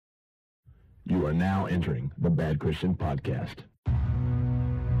You are now entering the Bad Christian Podcast.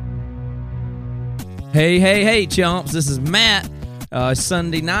 Hey, chumps. This is Matt.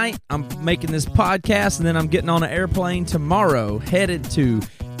 Sunday night, I'm making this podcast, and then I'm getting on an airplane tomorrow, headed to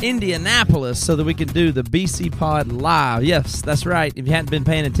Indianapolis so that we can do the BC Pod live. Yes, that's right. If you hadn't been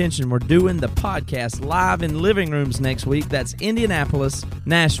paying attention, we're doing the podcast live in living rooms next week. That's Indianapolis,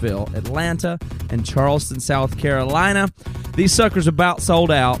 Nashville, Atlanta, and Charleston, South Carolina. These suckers are about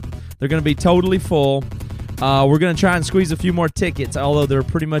sold out. They're going to be totally full. We're going to try and squeeze a few more tickets, although they're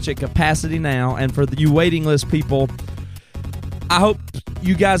pretty much at capacity now. And for you waiting list people, I hope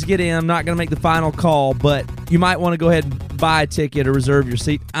you guys get in. I'm not going to make the final call, but you might want to go ahead and buy a ticket or reserve your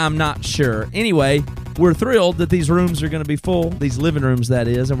seat. I'm not sure. Anyway, we're thrilled that these rooms are going to be full, these living rooms, that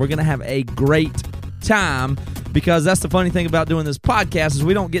is, and we're going to have a great time, because that's the funny thing about doing this podcast is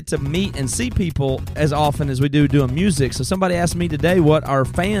we don't get to meet and see people as often as we do doing music. So somebody asked me today what our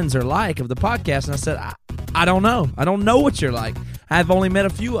fans are like of the podcast, and I said, I don't know. I don't know what you're like. I've only met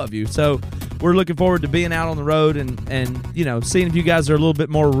a few of you. So we're looking forward to being out on the road and you know, seeing if you guys are a little bit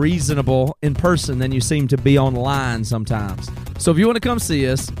more reasonable in person than you seem to be online sometimes. So if you want to come see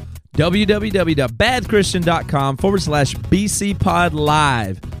us, www.badchristian.com/BC Pod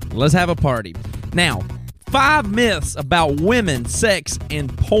Live. Let's have a party. Now, 5 Myths About Women, Sex,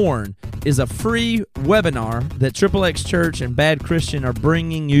 and Porn is a free webinar that XXX Church and Bad Christian are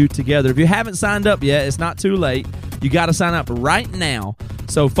bringing you together. If you haven't signed up yet, it's not too late. You got to sign up right now.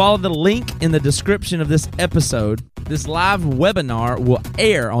 So follow the link in the description of this episode. This live webinar will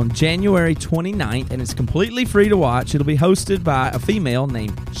air on January 29th, and it's completely free to watch. It'll be hosted by a female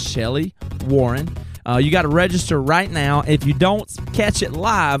named Shelly Warren. You got to register right now. If you don't catch it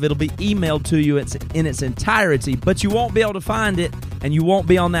live, it'll be emailed to you in its entirety, but you won't be able to find it, and you won't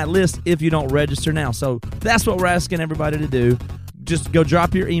be on that list if you don't register now. So that's what we're asking everybody to do. Just go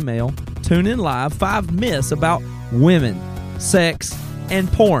drop your email, tune in live, 5 Myths About Women, Sex,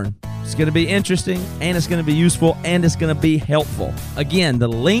 and Porn. It's going to be interesting, and it's going to be useful, and it's going to be helpful. Again, the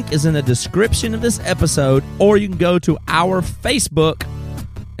link is in the description of this episode, or you can go to our Facebook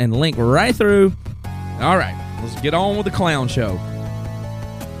and link right through. All right, let's get on with the clown show.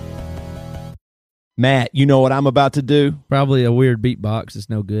 Matt, you know what I'm about to do? Probably a weird beatbox. It's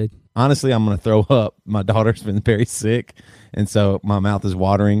no good. Honestly, I'm going to throw up. My daughter's been very sick, and so my mouth is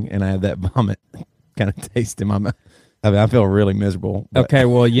watering, and I have that vomit kind of taste in my mouth. I mean, I feel really miserable. Okay,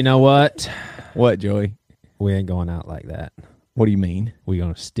 well, you know what? What, Joey? We ain't going out like that. What do you mean? We're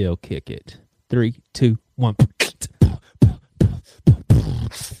going to still kick it. 3, 2, 1.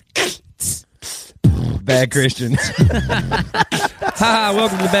 Bad Christian. Hi,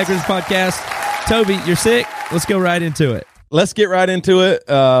 welcome to the Bad Christian Podcast. Toby, you're sick? Let's go right into it. Let's get right into it.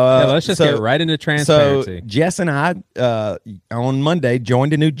 Let's just get right into transparency. So Jess and I, on Monday,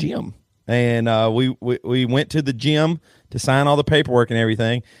 joined a new gym. And we went to the gym to sign all the paperwork and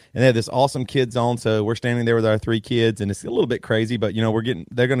everything. And they had this awesome kid zone. So we're standing there with our 3 kids, and it's a little bit crazy, but you know,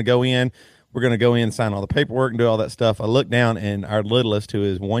 they're going to go in. We're going to go in and sign all the paperwork and do all that stuff. I look down, and our littlest, who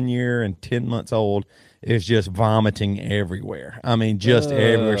is 1 year and 10 months old, is just vomiting everywhere. I mean, just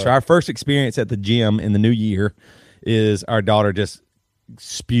everywhere. So our first experience at the gym in the new year is our daughter just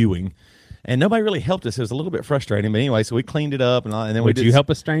spewing. And nobody really helped us. It was a little bit frustrating, but anyway, so we cleaned it up, and then Would you help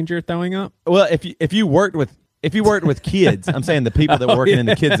a stranger throwing up? Well, if you worked with kids, I'm saying the people that were working in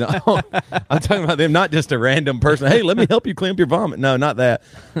the kids zone. I'm talking about them, not just a random person. Hey, let me help you clean up your vomit. No, not that.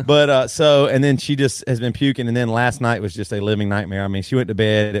 But and then she just has been puking, and then last night was just a living nightmare. I mean, she went to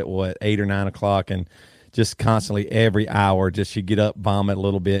bed at 8 or 9 o'clock, and just constantly every hour, just she'd get up, vomit a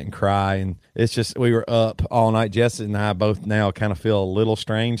little bit, and cry. And it's just, we were up all night. Jess and I both now kind of feel a little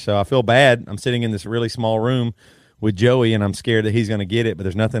strange, so I feel bad. I'm sitting in this really small room with Joey, and I'm scared that he's going to get it, but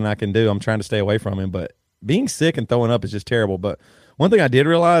there's nothing I can do. I'm trying to stay away from him, but being sick and throwing up is just terrible. But one thing I did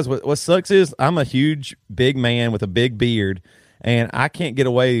realize, what sucks is I'm a huge, big man with a big beard, and I can't get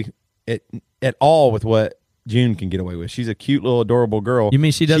away at all with what June can get away with. She's a cute little adorable girl. You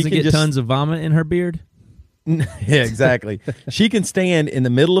mean she doesn't get tons of vomit in her beard? Yeah, exactly. She can stand in the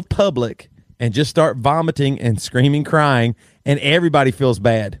middle of public and just start vomiting and screaming, crying, and everybody feels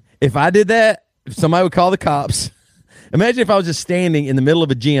bad. If I did that, somebody would call the cops. Imagine if I was just standing in the middle of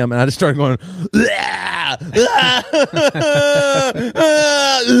a gym and I just started going,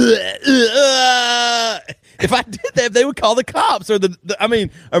 if I did that, they would call the cops or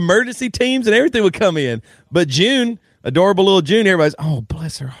emergency teams, and everything would come in. But June, adorable little June, everybody's, oh,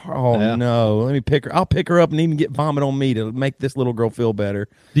 bless her heart. Oh, yeah. No, let me pick her. I'll pick her up and even get vomit on me to make this little girl feel better.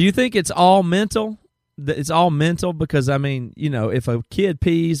 Do you think it's all mental? It's all mental? Because, I mean, you know, if a kid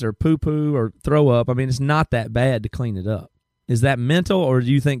pees or poo-poo or throw up, I mean, it's not that bad to clean it up. Is that mental, or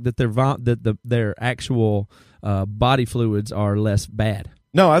do you think that their actual body fluids are less bad?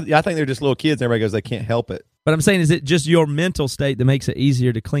 No, I think they're just little kids. And everybody goes, they can't help it. But I'm saying, is it just your mental state that makes it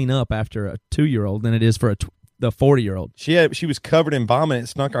easier to clean up after a 2-year-old than it is for the 40-year-old? She was covered in vomit. It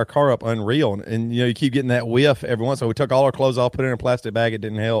snuck our car up unreal. And you keep getting that whiff every once in a while. We took all our clothes off, put it in a plastic bag. It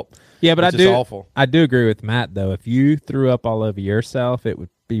didn't help. Yeah, but awful. I do agree with Matt, though. If you threw up all over yourself, it would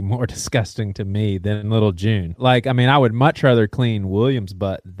be more disgusting to me than little June. Like, I mean, I would much rather clean William's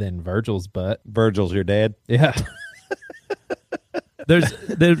butt than Virgil's butt. Virgil's your dad? Yeah.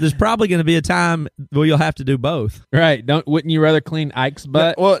 There's probably going to be a time where you'll have to do both. Right. Wouldn't you rather clean Ike's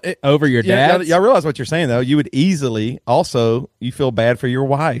butt over your dad's? Y'all realize what you're saying, though. You would easily also, you feel bad for your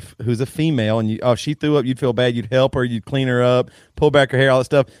wife, who's a female, and if she threw up, you'd feel bad. You'd help her. You'd clean her up, pull back her hair, all that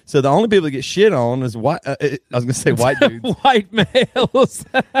stuff. So the only people that get shit on is white. I was going to say white dudes. White males.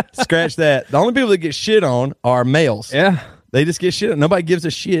 Scratch that. The only people that get shit on are males. Yeah. They just get shit on. Nobody gives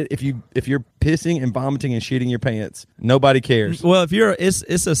a shit if you're pissing and vomiting and shitting your pants. Nobody cares. Well, if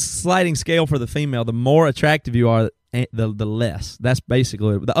it's a sliding scale for the female. The more attractive you are, the less. That's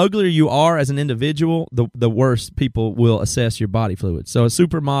basically it. The uglier you are as an individual, the worse people will assess your body fluids. So a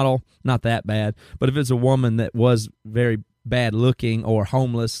supermodel, not that bad. But if it's a woman that was very bad looking or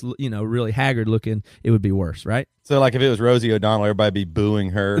homeless, really haggard looking, it would be worse, right? So like if it was Rosie O'Donnell, everybody would be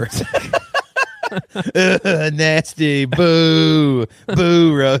booing her. Nasty, boo,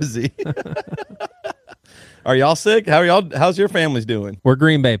 boo, Rosie. Are y'all sick? How's your families doing? We're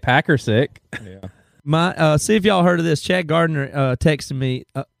Green Bay Packer sick. Yeah. See if y'all heard of this. Chad Gardner texted me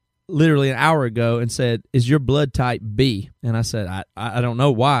literally an hour ago and said, "Is your blood type B?" And I said, I don't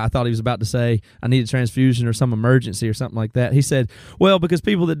know why. I thought he was about to say I need a transfusion or some emergency or something like that. He said, well, because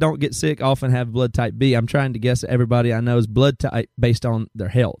people that don't get sick often have blood type B. I'm trying to guess everybody I know's blood type based on their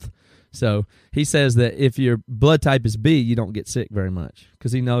health. So he says that if your blood type is B, you don't get sick very much,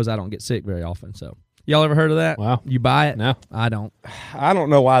 because he knows I don't get sick very often. So y'all ever heard of that? Wow. You buy it? No. I don't. I don't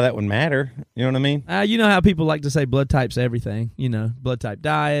know why that would matter. You know what I mean? You know how people like to say blood type's everything. Blood type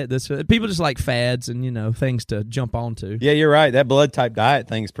diet. People just like fads and, things to jump onto. Yeah, you're right. That blood type diet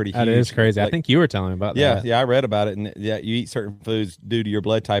thing is pretty huge. That is crazy. I think you were telling me about that. Yeah, I read about it. And you eat certain foods due to your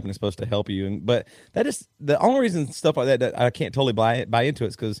blood type, and it's supposed to help you. But that is the only reason stuff like that I can't totally buy into it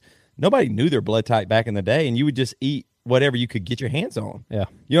is because nobody knew their blood type back in the day, and you would just eat whatever you could get your hands on. Yeah.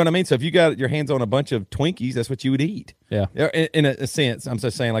 You know what I mean? So if you got your hands on a bunch of Twinkies, that's what you would eat. Yeah. In a sense, I'm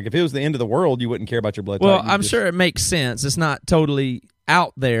just saying, like, if it was the end of the world, you wouldn't care about your blood type. Well, I'm sure it makes sense. It's not totally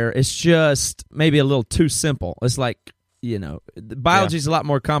out there. It's just maybe a little too simple. It's like, biology is a lot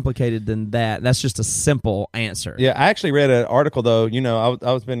more complicated than that. That's just a simple answer. Yeah, I actually read an article, though.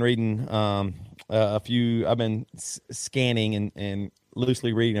 I was been reading I've been scanning and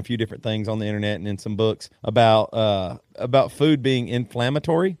loosely reading a few different things on the internet and in some books about food being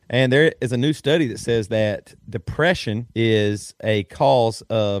inflammatory. And there is a new study that says that depression is a cause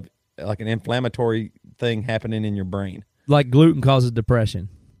of like an inflammatory thing happening in your brain. Like gluten causes depression.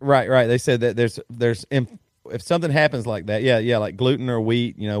 Right. They said that if something happens like that, like gluten or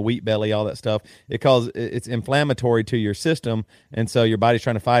wheat, wheat belly, all that stuff, it's inflammatory to your system, and so your body's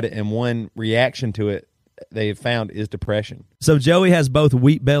trying to fight it, and one reaction to it they've found is depression. So Joey has both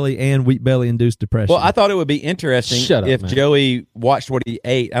wheat belly and wheat belly induced depression. Well, I thought it would be interesting if Joey watched what he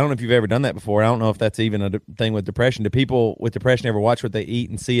ate. I don't know if you've ever done that before. I don't know if that's even a thing with depression. Do people with depression ever watch what they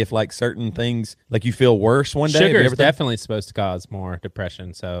eat and see if like certain things, like you feel worse one day? Sugar is definitely supposed to cause more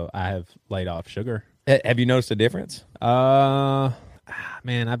depression, so I have laid off sugar. Have you noticed a difference? Man,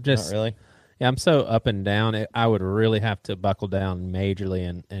 I've just... Not really. Yeah, I'm so up and down. I would really have to buckle down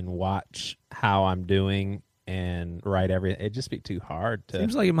majorly and watch how I'm doing and write everything. It'd just be too hard to...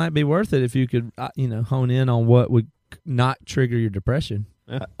 Seems like it might be worth it if you could, hone in on what would not trigger your depression.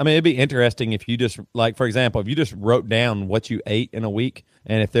 Yeah. I mean, it'd be interesting if you just, like, for example, if you just wrote down what you ate in a week,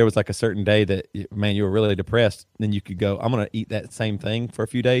 and if there was like a certain day that, man, you were really depressed, then you could go, I'm going to eat that same thing for a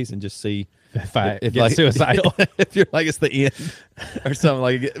few days and just see if I get like, suicidal. If you're like, it's the end or something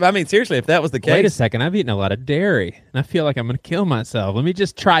like. I mean, seriously, if that was the case. Wait a second, I've eaten a lot of dairy, and I feel like I'm going to kill myself. Let me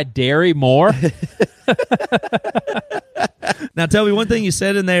just try dairy more. Now, tell me, one thing you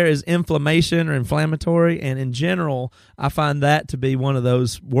said in there is inflammation or inflammatory, and in general, I find that to be one of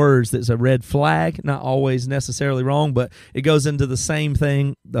those words that's a red flag, not always necessarily wrong, but it goes into the same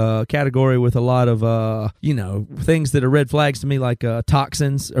thing category with a lot of, things that are red flags to me, like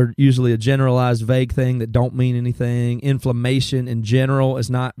toxins are usually a generalized vague thing that don't mean anything. Inflammation in general is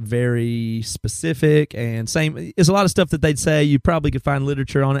not very specific, and same, there's a lot of stuff that they'd say you probably could find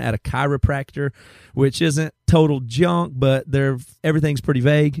literature on it at a chiropractor, which isn't total junk, but everything's pretty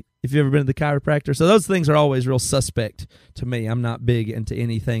vague. If you've ever been to the chiropractor. So those things are always real suspect to me. I'm not big into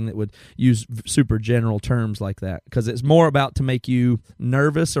anything that would use super general terms like that, because it's more about to make you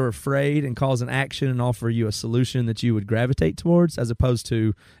nervous or afraid and cause an action and offer you a solution that you would gravitate towards, as opposed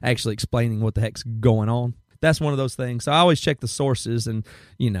to actually explaining what the heck's going on. That's one of those things. So I always check the sources, and,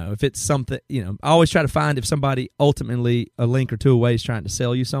 if it's something, I always try to find if somebody ultimately a link or two away is trying to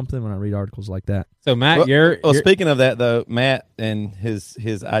sell you something when I read articles like that. So Matt, Well, you're speaking of that though, Matt and his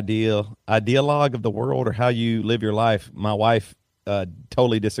ideologue of the world, or how you live your life. My wife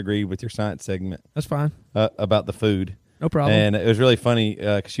totally disagreed with your science segment. That's fine. About the food. No problem. And it was really funny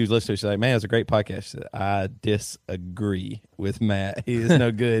because she was listening. She's like, "Man, it was a great podcast." She said, "I disagree with Matt. He is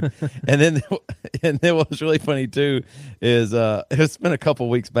no good." and then what was really funny too is it's been a couple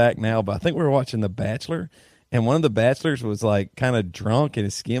weeks back now, but I think we were watching The Bachelor, and one of the bachelors was like kind of drunk and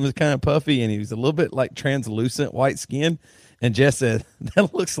his skin was kind of puffy, and he was a little bit like translucent white skin. And Jess said,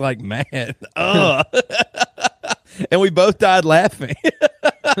 "That looks like Matt." Ugh. And we both died laughing.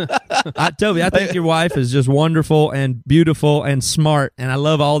 Toby, I think your wife is just wonderful and beautiful and smart, and I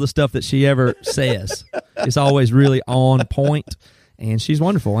love all the stuff that she ever says. It's always really on point, and she's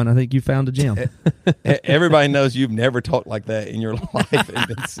wonderful, and I think you found a gem. Everybody knows you've never talked like that in your life and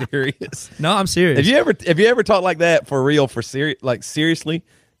been serious. No, I'm serious. Have you ever talked like that for real, seriously?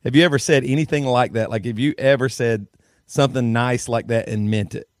 Have you ever said anything like that? Like, have you ever said something nice like that and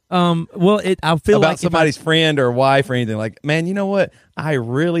meant it? I feel about like somebody's friend or wife or anything, like, man, you know what? I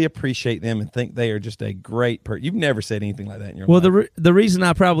really appreciate them and think they are just a great person. You've never said anything like that in your life. Well, the reason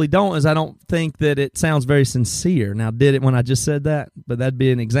I probably don't is I don't think that it sounds very sincere. Now, did it when I just said that? But that'd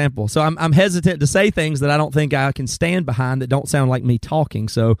be an example. So I'm hesitant to say things that I don't think I can stand behind that don't sound like me talking.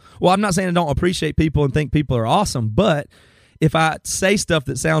 So, I'm not saying I don't appreciate people and think people are awesome, but if I say stuff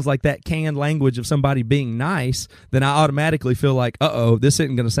that sounds like that canned language of somebody being nice, then I automatically feel like, this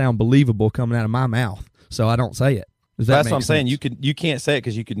isn't going to sound believable coming out of my mouth. So I don't say it. That's what I'm saying. You can't say it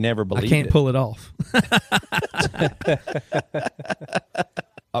because you could never believe it. I can't pull it off.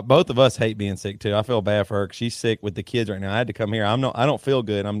 Both of us hate being sick too. I feel bad for her because she's sick with the kids right now. I had to come here. I don't feel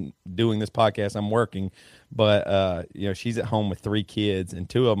good. I'm doing this podcast. I'm working, but she's at home with 3 kids, and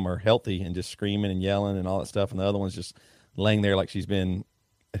 2 of them are healthy and just screaming and yelling and all that stuff, and the other one's just laying there like she's been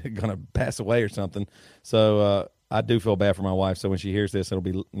gonna pass away or something. So I do feel bad for my wife. So when she hears this, it'll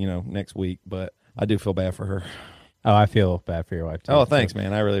be next week. But I do feel bad for her. Oh, I feel bad for your wife too. Oh, thanks,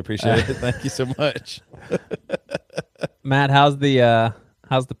 man. I really appreciate it. Thank you so much. Matt, how's the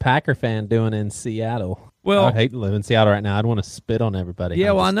Packer fan doing in Seattle? Well, I hate to live in Seattle right now. I'd want to spit on everybody.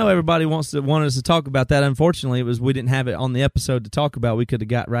 Yeah, I know everybody wanted us to talk about that. Unfortunately, we didn't have it on the episode to talk about. We could have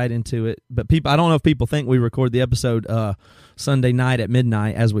got right into it. But I don't know if people think we record the episode Sunday night at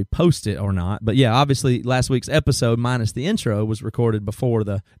midnight as we post it or not. But yeah, obviously last week's episode, minus the intro, was recorded before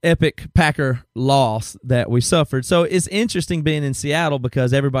the epic Packer loss that we suffered. So it's interesting being in Seattle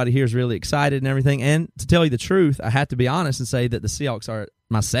because everybody here is really excited and everything. And to tell you the truth, I have to be honest and say that the Seahawks are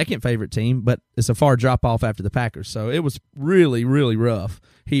my second favorite team, but it's a far drop off after the Packers. So it was really, really rough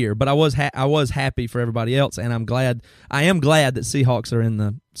here. But I was happy for everybody else, and I am glad that Seahawks are in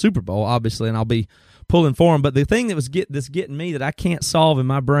the Super Bowl, obviously, and I'll be pulling for them. But the thing that was getting me that I can't solve in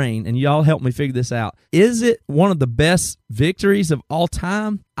my brain, and y'all help me figure this out, is it one of the best victories of all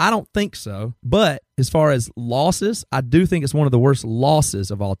time? I don't think so. But as far as losses, I do think it's one of the worst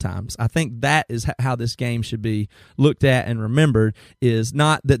losses of all times. I think that is how this game should be looked at and remembered, is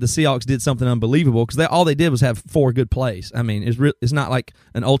not that the Seahawks did something unbelievable, because all they did was have 4 good plays. I mean, it's not like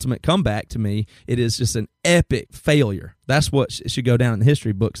an ultimate comeback to me. It is just an epic failure. That's what should go down in the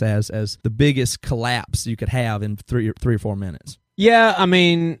history books as the biggest collapse you could have in 3 or 4 minutes. Yeah, I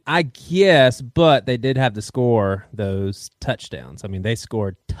mean, I guess, but they did have to score those touchdowns. I mean, they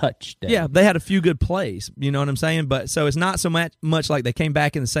scored touchdowns. Yeah, they had a few good plays, you know what I'm saying? But so it's not so much like they came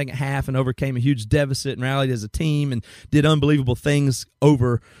back in the second half and overcame a huge deficit and rallied as a team and did unbelievable things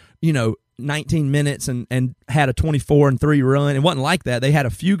over, 19 minutes and had a 24-3 run. It wasn't like that. They had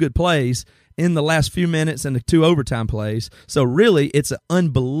a few good plays in the last few minutes and the 2 overtime plays. So really, it's an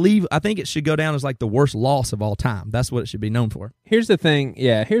unbelievable. I think it should go down as like the worst loss of all time. That's what it should be known for. Here's the thing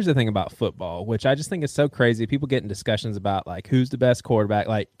about football, which I just think is so crazy. People get in discussions about like who's the best quarterback.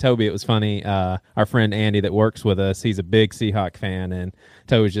 Like Toby, it was funny. Our friend Andy that works with us, he's a big Seahawk fan, and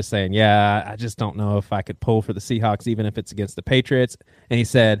Toby was just saying, "Yeah, I just don't know if I could pull for the Seahawks even if it's against the Patriots." And he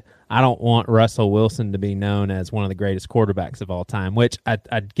said, "I don't want Russell Wilson to be known as one of the greatest quarterbacks of all time," which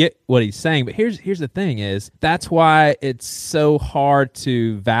I get what he's saying. But here's the thing is, that's why it's so hard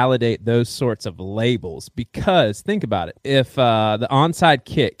to validate those sorts of labels, because think about it. If the onside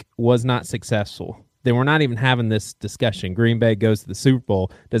kick was not successful, then we're not even having this discussion. Green Bay goes to the Super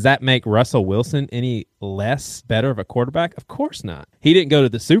Bowl. Does that make Russell Wilson any less better of a quarterback? Of course not. He didn't go to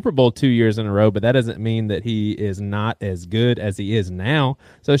the Super Bowl 2 years in a row, but that doesn't mean that he is not as good as he is now.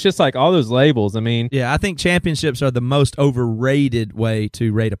 So it's just like all those labels. I mean, yeah, I think championships are the most overrated way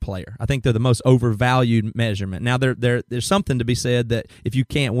to rate a player. I think they're the most overvalued measurement. Now, there's something to be said that if you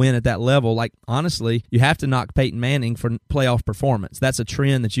can't win at that level, like honestly, you have to knock Peyton Manning for playoff performance. That's a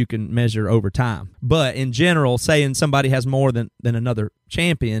trend that you can measure over time. But in general, saying somebody has more than another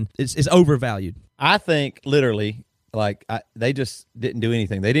champion is overvalued. I think literally, they just didn't do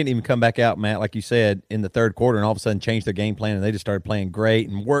anything. They didn't even come back out, Matt, like you said, in the third quarter and all of a sudden changed their game plan, and they just started playing great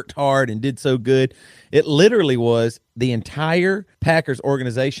and worked hard and did so good. It literally was the entire Packers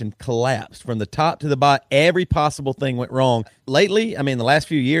organization collapsed from the top to the bottom. Every possible thing went wrong. Lately, I mean, the last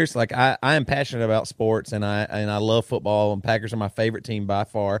few years, I am passionate about sports, and I love football, and Packers are my favorite team by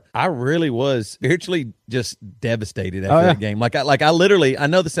far. I really was spiritually just devastated after that game. I literally, I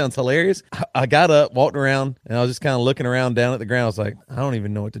know this sounds hilarious. I got up, walked around, and I was just kind of looking around down at the ground. I was like, I don't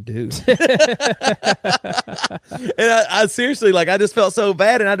even know what to do. And I seriously, I just felt so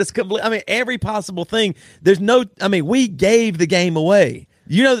bad, and I just every possible thing. We gave the game away.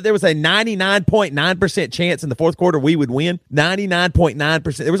 You know that there was a 99.9% chance in the fourth quarter we would win?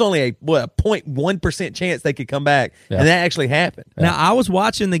 99.9%. There was only a 0.1% chance they could come back, and that actually happened. Yeah. Now, I was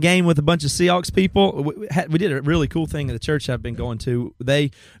watching the game with a bunch of Seahawks people. We did a really cool thing at the church I've been going to.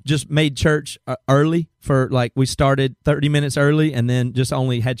 They just made church early for, we started 30 minutes early and then just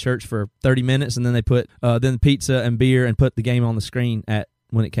only had church for 30 minutes, and then they put then pizza and beer and put the game on the screen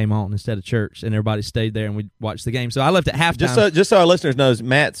when it came on instead of church, and everybody stayed there and we watched the game. So I left at halftime. Just so our listeners knows,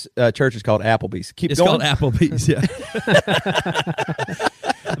 Matt's church is called Applebee's. It's called Applebee's, yeah.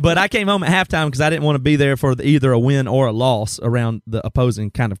 But I came home at halftime because I didn't want to be there for either a win or a loss around the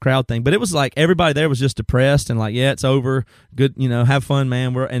opposing kind of crowd thing. But it was everybody there was just depressed and it's over. Good, have fun,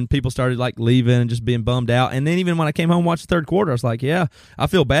 man. And people started leaving and just being bummed out. And then even when I came home and watched the third quarter, I was like, yeah, I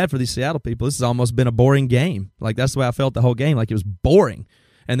feel bad for these Seattle people. This has almost been a boring game. That's the way I felt the whole game. It was boring.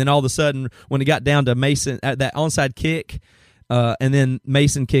 And then all of a sudden, when it got down to Mason at that onside kick, and then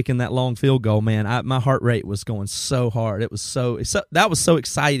Mason kicking that long field goal, man, my heart rate was going so hard. It was that was so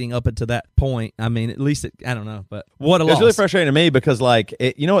exciting up until that point. I mean, at least I don't know, but what a loss. It was really frustrating to me because,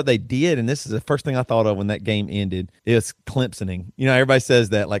 you know what they did, and this is the first thing I thought of when that game ended, is Clemsoning. Everybody says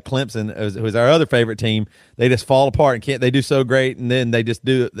that, Clemson, who is our other favorite team, they just fall apart and they do so great, and then they just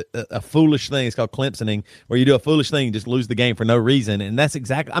do a foolish thing. It's called Clemsoning, where you do a foolish thing and just lose the game for no reason, and that's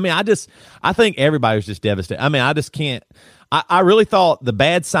exactly. I think everybody was just devastated. I just can't. I really thought the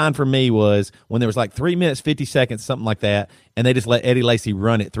bad sign for me was when there was 3 minutes, 50 seconds, something like that, and they just let Eddie Lacy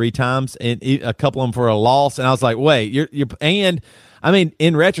run it 3 times, and a couple of them for a loss. And I was like, wait, in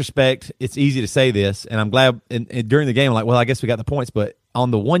retrospect, it's easy to say this, and I'm glad and during the game, I'm like, well, I guess we got the points, but on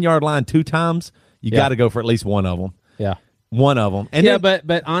the 1 yard line 2 times, you got to go for at least one of them. Yeah. One of them. And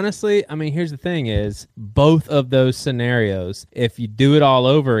but honestly, here's the thing is both of those scenarios, if you do it all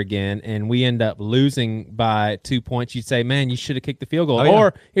over again and we end up losing by 2 points, you'd say, man, you should have kicked the field goal. Oh, yeah.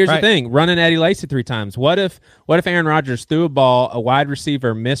 Or here's the thing, running Eddie Lacy 3 times. What if Aaron Rodgers threw a ball, a wide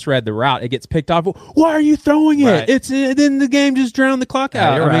receiver misread the route, it gets picked off. Why are you throwing it? Right. It's then the game just drowned the clock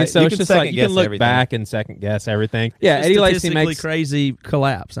out. You're right. So you it's just you can look everything. back and second guess everything. Yeah, It's Eddie Lacy statistically makes crazy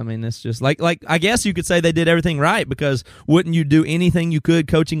collapse. It's just I guess you could say they did everything right, because wouldn't you do anything you could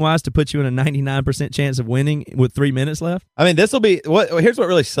coaching wise to put you in a 99% chance of winning with 3 minutes left? This will be here's what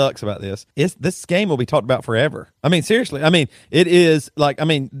really sucks about this. This game will be talked about forever. Seriously. It is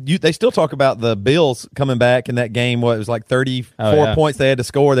they still talk about the Bills coming back in that game. What, it was 34 points they had to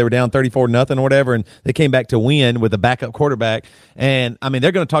score. They were down 34-0 or whatever, and they came back to win with a backup quarterback. And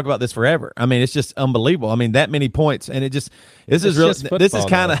they're going to talk about this forever. It's just unbelievable. That many points, and this is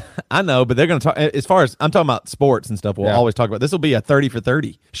kind of I know, but they're going to talk as far as I'm talking about sports and stuff. We'll always talk about this. Will be a 30 for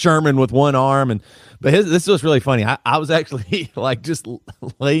 30. Sherman with one arm, this was really funny. I was actually just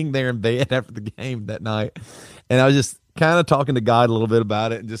laying there in bed after the game that night, and I was just kind of talking to God a little bit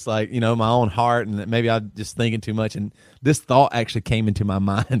about it, and just my own heart, and maybe I was just thinking too much. And this thought actually came into my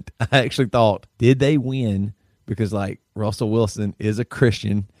mind. I actually thought, did they win because Russell Wilson is a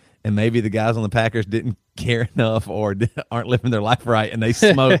Christian, and maybe the guys on the Packers didn't care enough or aren't living their life right, and they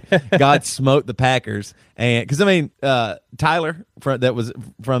God smote the Packers. And because Tyler that was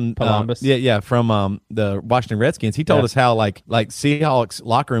from Columbus, from the Washington Redskins, he told us how Seahawks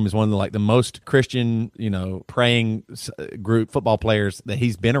locker room is one of the most Christian praying group football players that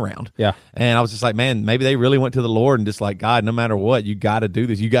he's been around. Yeah, and I was just like, man, maybe they really went to the Lord and just God, no matter what, you got to do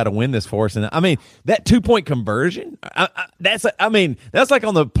this, you got to win this for us. And that 2-point conversion, that's on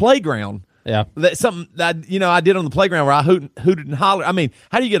the playground. Yeah. That's something that I did on the playground where I hooted and hollered. I mean,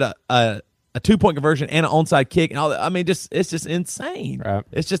 how do you get a 2-point conversion and an onside kick and all that? I mean, it's just insane. Right.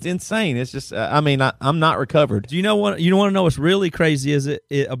 It's just insane. It's just I'm not recovered. Do you know what? You want to know what's really crazy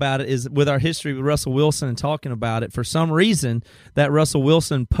about it is with our history with Russell Wilson and talking about it. For some reason, that Russell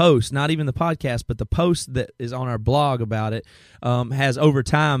Wilson post, not even the podcast, but the post that is on our blog about it, has over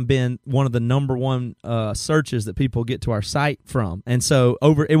time been one of the number one searches that people get to our site from. And so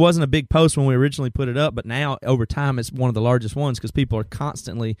it wasn't a big post when we originally put it up, but now over time it's one of the largest ones because people are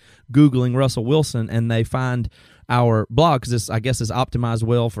constantly Googling Russell Wilson and they find our blog because I guess it's optimized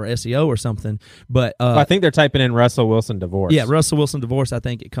well for SEO or something. But I think they're typing in Russell Wilson divorce. Yeah, Russell Wilson divorce. I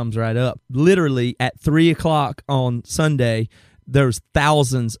think it comes right up. Literally at 3:00 on Sunday, there's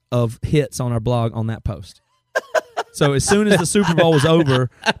thousands of hits on our blog on that post. So as soon as the Super Bowl was over,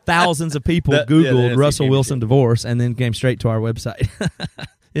 thousands of people Googled Russell Wilson divorce and then came straight to our website.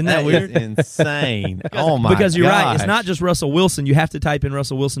 Isn't that weird? Insane. Oh my! Because you're right. It's not just Russell Wilson. You have to type in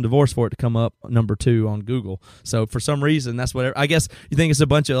Russell Wilson divorce for it to come up number 2 on Google. So for some reason, that's whatever. I guess you think it's a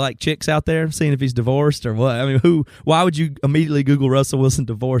bunch of like chicks out there seeing if he's divorced or what. I mean, why would you immediately Google Russell Wilson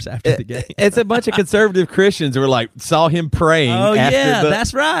divorce after the game? It's a bunch of conservative Christians who were like saw him praying. Oh after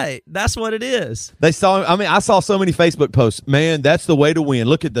that's right. That's what it is. They saw him. I mean, I saw so many Facebook posts. Man, that's the way to win.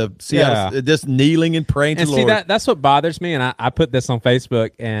 Look at the Seattle just kneeling and praying to the Lord. See, that's what bothers me. And I put this on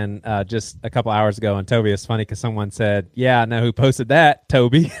Facebook and just a couple hours ago, and Toby, it's funny because someone said, "Yeah, I know who posted that,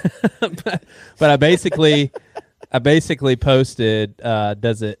 Toby." but I basically posted.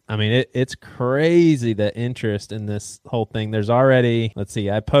 It's crazy the interest in this whole thing. There's already, let's see,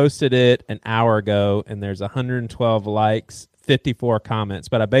 I posted it an hour ago, and there's 112 likes. 54 comments,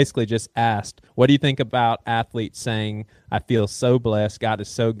 but I basically just asked, what do you think about athletes saying, I feel so blessed, God is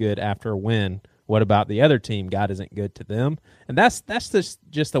so good after a win? What about the other team? God isn't good to them. And that's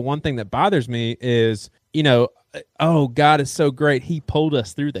just the one thing that bothers me is, oh, God is so great, he pulled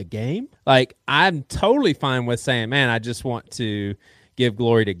us through the game. Like, I'm totally fine with saying, man, I just want to give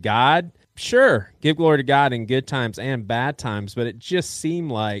glory to God. Sure, give glory to God in good times and bad times, but it just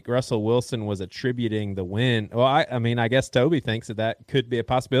seemed like Russell Wilson was attributing the win. Well, I guess Toby thinks that could be a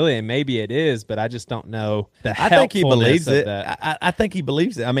possibility, and maybe it is, but I just don't know the helpfulness. I think he believes of it. that. I think he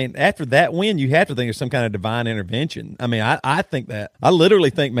believes it. I mean, after that win, you have to think there's some kind of divine intervention. I mean, I think that. I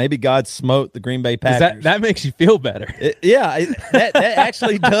literally think maybe God smote the Green Bay Packers. That makes you feel better. That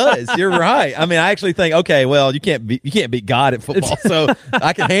actually does. You're right. I mean, I actually think, okay, well, you can't beat God at football, so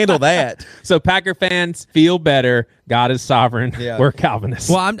I can handle that. So Packer fans, feel better. God is sovereign. Yeah. We're Calvinists.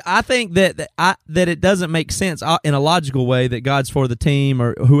 Well, I think that it doesn't make sense in a logical way that God's for the team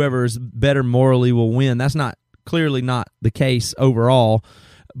or whoever is better morally will win. That's clearly not the case overall.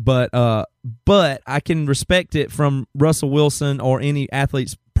 But I can respect it from Russell Wilson or any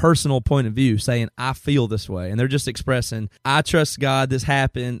athlete's personal point of view, saying, I feel this way. And they're just expressing, I trust God, this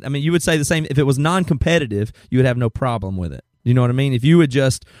happened. I mean, you would say the same. If it was non-competitive, you would have no problem with it. You know what I mean? If you would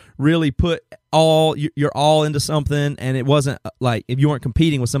just really put you're all into something, and it wasn't like if you weren't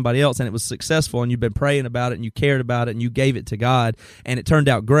competing with somebody else and it was successful and you've been praying about it and you cared about it and you gave it to God and it turned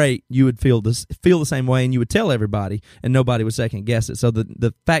out great, you would feel the same way and you would tell everybody and nobody would second guess it. So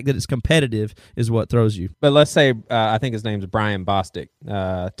the fact that it's competitive is what throws you. But let's say I think his name's Brian Bostic,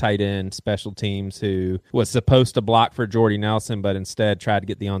 tight end, special teams, who was supposed to block for Jordy Nelson but instead tried to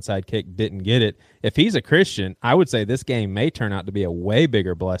get the onside kick, didn't get it. If he's a Christian, I would say this game may turn out to be a way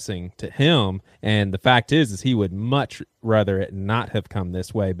bigger blessing to him. And the fact is he would much rather it not have come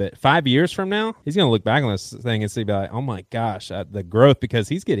this way. But 5 years from now, he's going to look back on this thing and be like, oh my gosh, the growth, because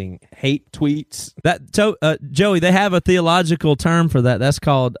he's getting hate tweets. Joey, they have a theological term for that. That's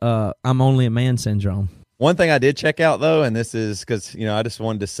called I'm only a man syndrome. One thing I did check out, though, and this is because, I just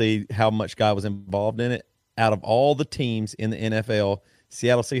wanted to see how much God was involved in it. Out of all the teams in the NFL,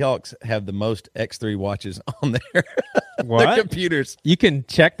 Seattle Seahawks have the most X3 watches on their computers. You can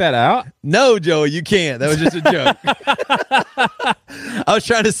check that out? No, Joey, you can't. That was just a joke. I was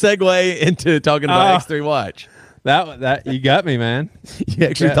trying to segue into talking about X3 watch. That you got me, man. You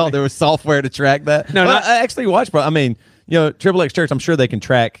actually thought there was software to track that? No, not X3 watch, bro. I mean, Triple X Church, I'm sure they can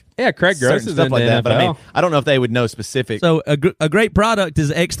track. Yeah, Craig Gross is stuff like that. But I mean, I don't know if they would know specific. So a great product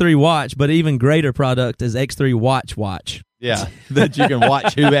is X3 watch, but even greater product is X3 watch. Yeah, that you can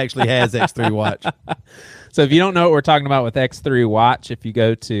watch who actually has X3 watch. So if you don't know what we're talking about with X3 Watch, if you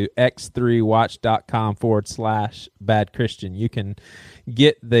go to x3watch.com/Bad Christian, you can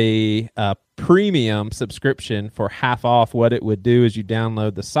get the premium subscription for half off. What it would do is you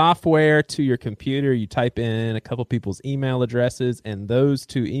download the software to your computer, you type in a couple people's email addresses, and those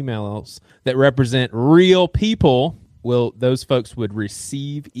two emails that represent real people those folks would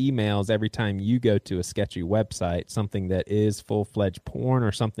receive emails every time you go to a sketchy website, something that is full-fledged porn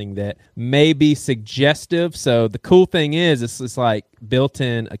or something that may be suggestive. So the cool thing is it's like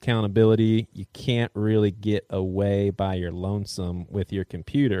built-in accountability. You can't really get away by your lonesome with your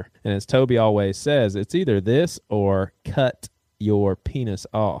computer. And as Toby always says, it's either this or cut your penis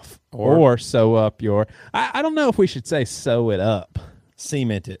off or sew up your... I don't know if we should say sew it up.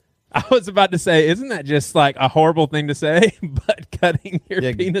 Cement it. I was about to say, isn't that just like a horrible thing to say? But cutting your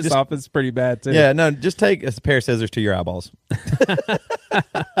penis off is pretty bad too. Yeah, no, just take a pair of scissors to your eyeballs.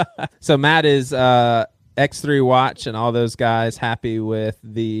 So Matt is X3 Watch and all those guys happy with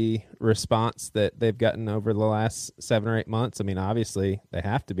the response that they've gotten over the last 7 or 8 months? I mean, obviously they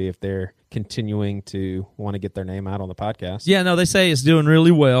have to be if they're continuing to want to get their name out on the podcast. Yeah, no, they say it's doing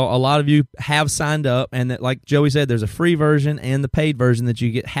really well. A lot of you have signed up, and that, like Joey said, there's a free version and the paid version that you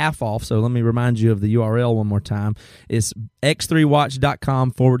get half off. So let me remind you of the URL one more time. It's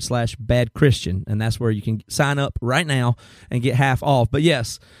x3watch.com/bad Christian, and that's where you can sign up right now and get half off. But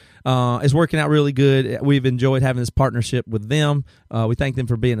yes, it's working out really good. We've enjoyed having this partnership with them. We thank them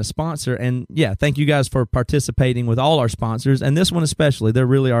for being a sponsor. And, yeah, thank you guys for participating with all our sponsors. And this one especially. They're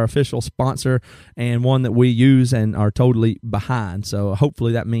really our official sponsor and one that we use and are totally behind. So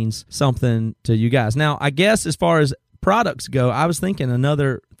hopefully that means something to you guys. Now, I guess as far as products go, I was thinking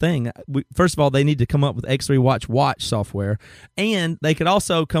another thing. First of all, they need to come up with X3 Watch software, and they could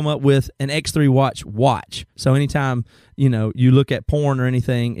also come up with an X3 watch. So anytime you look at porn or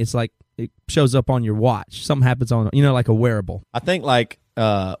anything, it's like it shows up on your watch. Something happens on like a wearable. I think like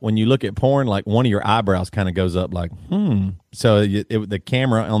when you look at porn, like one of your eyebrows kind of goes up, like So the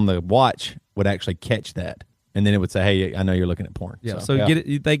camera on the watch would actually catch that. And then it would say, "Hey, I know you're looking at porn." Yeah, so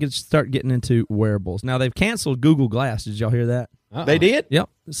they could start getting into wearables. Now they've canceled Google Glass. Did y'all hear that? They did? Yep,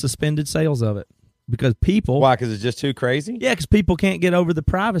 suspended sales of it because people. Why? Because it's just too crazy. Yeah, because people can't get over the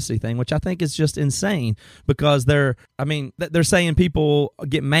privacy thing, which I think is just insane. Because they're saying people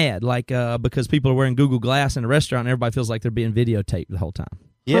get mad, like because people are wearing Google Glass in a restaurant, and everybody feels like they're being videotaped the whole time.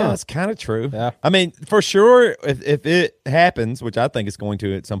 Yeah, that's kind of true. Yeah. I mean, for sure, if it happens, which I think it's going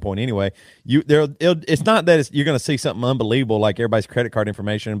to at some point anyway, it's not that you're going to see something unbelievable like everybody's credit card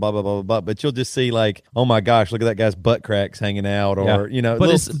information and blah, blah, blah, blah, blah, but you'll just see like, oh my gosh, look at that guy's butt cracks hanging out or,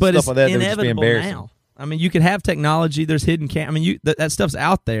 but stuff it's like that. Inevitable now. I mean, you could have technology. There's hidden that stuff's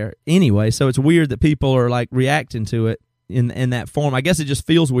out there anyway, so it's weird that people are like reacting to it in that form. I guess it just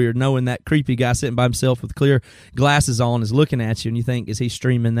feels weird knowing that creepy guy sitting by himself with clear glasses on is looking at you, and you think, is he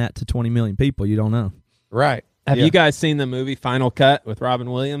streaming that to 20 million people? You don't know. Right. Have you guys seen the movie Final Cut with Robin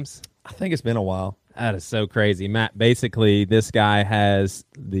Williams? I think it's been a while. That is so crazy. Matt, basically, this guy has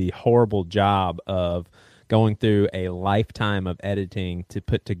the horrible job of going through a lifetime of editing to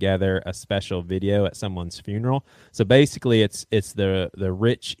put together a special video at someone's funeral. So basically, it's the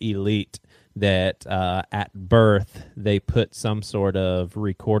rich elite that at birth they put some sort of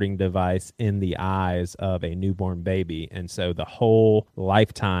recording device in the eyes of a newborn baby, and so the whole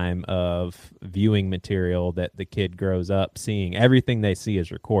lifetime of viewing material that the kid grows up seeing, everything they see is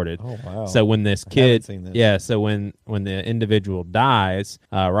recorded. Oh wow. So when this kid so when the individual dies,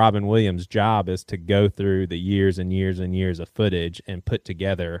 Robin Williams' job is to go through the years and years and years of footage and put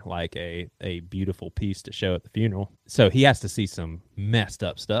together like a beautiful piece to show at the funeral. So he has to see some messed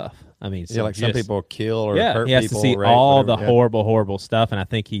up stuff. I mean, like some people kill or hurt people. He has to see all the horrible stuff, and I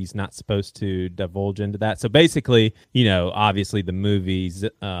think he's not supposed to divulge into that. So basically, obviously the movie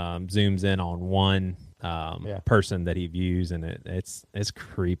zooms in on one person that he views, and it's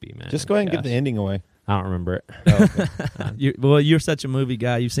creepy, man. Just go ahead and give the ending away. I don't remember it. Oh, okay. You're such a movie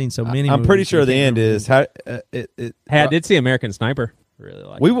guy. You've seen so many. I'm pretty sure the end is how. I did see American Sniper. Really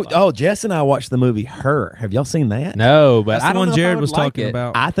like Jess and I watched the movie Her. Have y'all seen that? No, but that's the one Jared was talking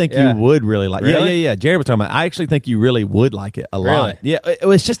about. I think you would really like it. Really? Yeah. Jared was talking about it. I actually think you really would like it a lot. Really? Yeah, it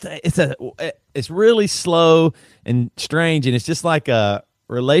was just it's really slow and strange, and it's just like a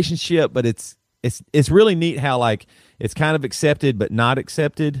relationship, but it's really neat how like it's kind of accepted but not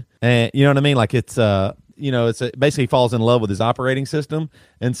accepted. And you know what I mean? Like it's basically falls in love with his operating system,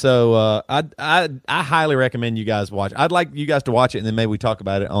 and so I highly recommend you guys watch. I'd like you guys to watch it, and then maybe we talk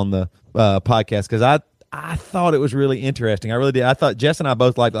about it on the podcast because I thought it was really interesting. I really did. I thought Jess and I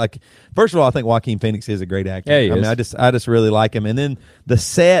both like. First of all, I think Joaquin Phoenix is a great actor. Yeah, he is. I just really like him, and then the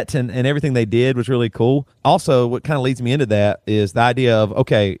set and everything they did was really cool. Also, what kind of leads me into that is the idea of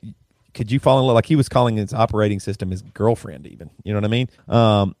could you fall in love? Like he was calling his operating system his girlfriend, even. You know what I mean?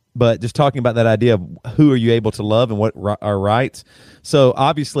 But just talking about that idea of who are you able to love and what are rights. So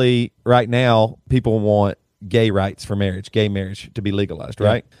obviously right now people want gay rights for marriage, gay marriage to be legalized,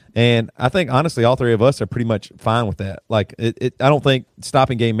 right? And I think honestly, all three of us are pretty much fine with that. Like, I don't think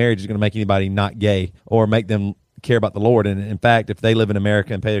stopping gay marriage is going to make anybody not gay or make them care about the Lord. And in fact, if they live in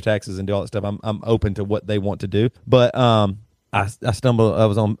America and pay their taxes and do all that stuff, I'm open to what they want to do. But I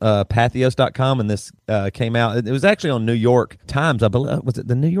was on Pathos.com, and this came out. It was actually on New York Times, I believe. Was it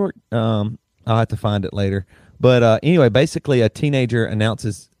the New York? I'll have to find it later. But anyway, basically a teenager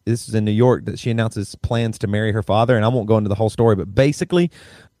announces, this is in New York, that she announces plans to marry her father. And I won't go into the whole story, but basically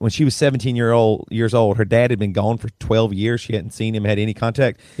when she was 17 years old, her dad had been gone for 12 years. She hadn't seen him, had any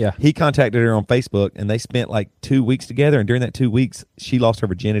contact. Yeah. He contacted her on Facebook, and they spent like 2 weeks together. And during that 2 weeks, she lost her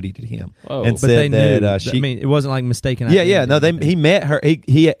virginity to him. Whoa. And But said they knew. that I mean, it wasn't like mistaken. Yeah. No, he met her.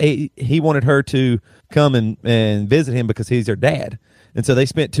 He wanted her to come and visit him because he's her dad. And so they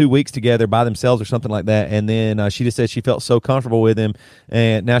spent 2 weeks together by themselves or something like that. And then she just said she felt so comfortable with him.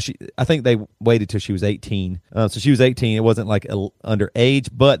 And now I think they waited till she was 18. So she was 18. It wasn't like underage,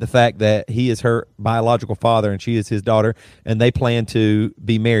 but the fact that he is her biological father and she is his daughter, and they plan to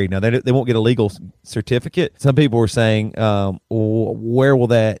be married. Now, they won't get a legal certificate. Some people were saying, where will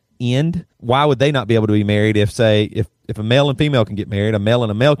that end? Why would they not be able to be married if a male and female can get married, a male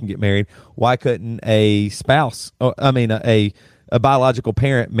and a male can get married? Why couldn't a spouse, a biological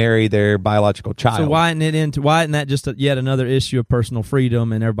parent marry their biological child? So why isn't that just yet another issue of personal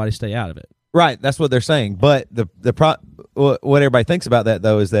freedom and everybody stay out of it? Right, that's what they're saying. But what everybody thinks about that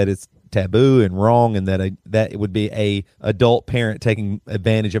though is that it's taboo and wrong, and that it would be a adult parent taking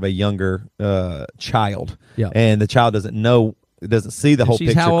advantage of a younger child. Yeah. And the child doesn't see the whole she's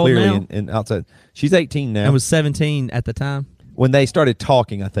picture how old clearly now? and outside. She's 18 now. And was 17 at the time. When they started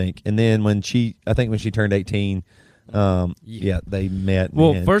talking, I think, and then when she turned 18. They met.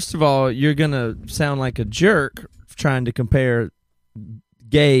 Well, first of all, you're going to sound like a jerk trying to compare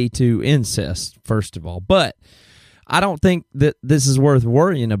gay to incest, first of all. But I don't think that this is worth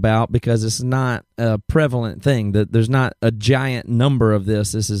worrying about because it's not a prevalent thing. That there's not a giant number of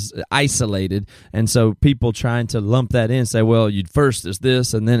this. This is isolated. And so people trying to lump that in, say, well, first is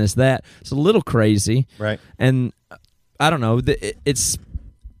this and then it's that. It's a little crazy. Right. And I don't know. It's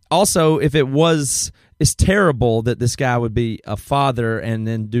also, if it was... It's terrible that this guy would be a father and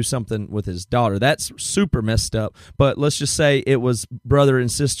then do something with his daughter. That's super messed up. But let's just say it was brother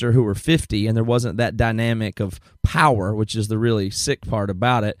and sister who were 50 and there wasn't that dynamic of power, which is the really sick part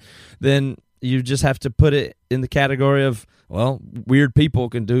about it. Then you just have to put it in the category of, well, weird people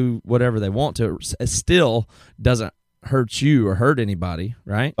can do whatever they want to. It still doesn't hurt you or hurt anybody,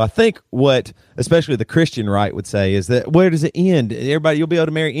 right? I think what especially the Christian right would say is that where does it end? You'll be able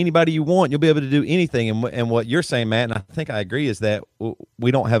to marry anybody you want. You'll be able to do anything. And what you're saying, Matt, and I think I agree, is that we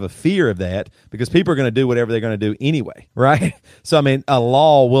don't have a fear of that because people are going to do whatever they're going to do anyway, right? So, I mean, a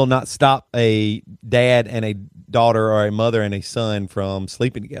law will not stop a dad and a daughter or a mother and a son from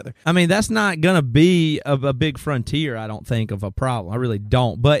sleeping together. I mean, that's not going to be a big frontier, I don't think, of a problem. I really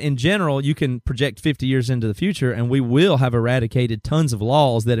don't. But in general, you can project 50 years into the future, and we will have eradicated tons of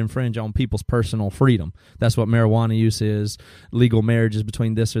laws that infringe on people's personal freedom. That's what marijuana use is, legal marriages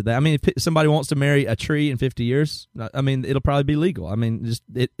between this or that. I mean, if somebody wants to marry a tree in 50 years, I mean, it'll probably be legal. I mean, just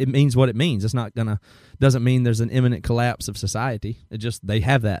it means what it means. It's not doesn't mean there's an imminent collapse of society. It just, they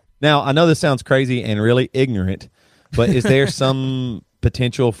have that. Now, I know this sounds crazy and really ignorant, but is there some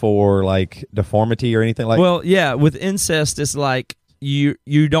potential for like deformity or anything like that? Well, yeah, with incest, it's like you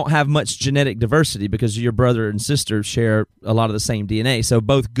don't have much genetic diversity because your brother and sister share a lot of the same DNA. So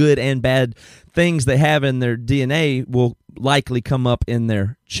both good and bad things they have in their DNA will likely come up in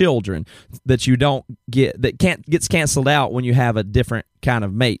their children that you don't get, that gets canceled out when you have a different kind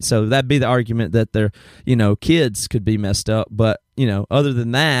of mate. So that'd be the argument that their, kids could be messed up. But, other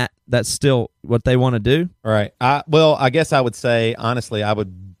than that, that's still what they want to do. All right. I guess I would say, honestly, I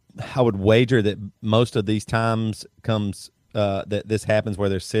would wager that most of these times comes that this happens where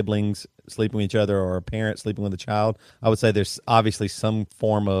there's siblings sleeping with each other or a parent sleeping with a child. I would say there's obviously some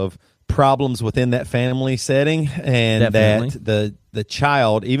form of problems within that family setting, and Definitely. that the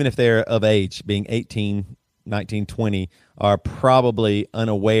child, even if they're of age, being 18, 19, 20, are probably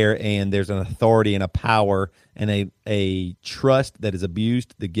unaware, and there's an authority and a power and a trust that is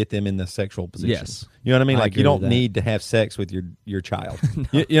abused to get them in the sexual position. Yes. You know what I mean? I Like, you agree don't with that. need to have sex with your child.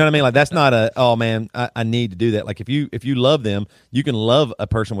 You know what I mean? Like, that's not oh man, I need to do that. Like, if you love them, you can love a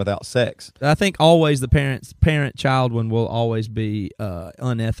person without sex. I think always the parent-child one will always be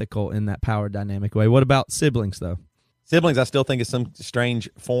unethical in that power dynamic way. What about siblings, though? Siblings, I still think is some strange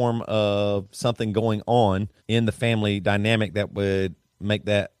form of something going on in the family dynamic that would make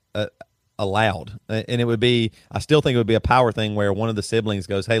that a allowed. And it would be, I still think it would be a power thing where one of the siblings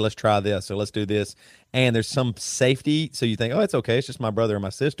goes, hey, let's try this, or let's do this. And there's some safety. So you think, oh, it's okay. It's just my brother or my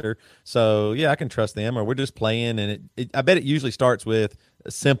sister. So yeah, I can trust them, or we're just playing. And I bet it usually starts with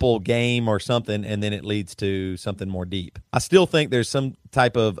a simple game or something, and then it leads to something more deep. I still think there's some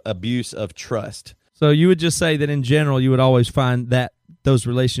type of abuse of trust. So you would just say that in general, you would always find that those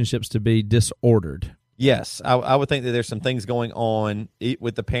relationships to be disordered. Yes, I would think that there's some things going on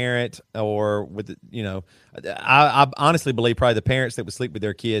with the parent, or with I honestly believe probably the parents that would sleep with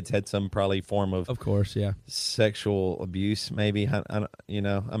their kids had some probably form of course, yeah, sexual abuse. Maybe I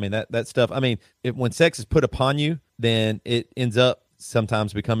mean that stuff. I mean, when sex is put upon you, then it ends up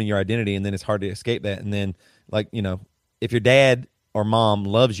sometimes becoming your identity, and then it's hard to escape that. And then, if your dad or mom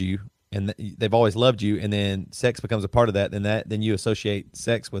loves you, and they've always loved you, and then sex becomes a part of that, then you associate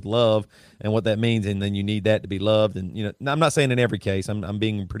sex with love and what that means, and then you need that to be loved. And I'm not saying in every case, I'm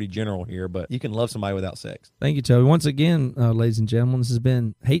being pretty general here, but you can love somebody without sex. Thank you, Toby. Once again, ladies and gentlemen, this has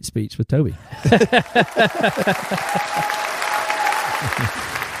been Hate Speech with Toby.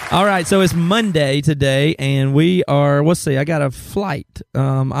 All right, so it's Monday today, and we are, I got a flight.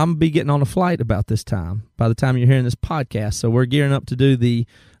 I'm going to be getting on a flight about this time, by the time you're hearing this podcast. So we're gearing up to do the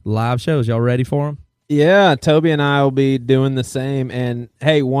live shows. Y'all ready for them? Yeah, Toby and I will be doing the same. And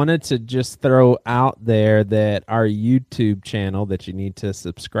hey, wanted to just throw out there that our YouTube channel that you need to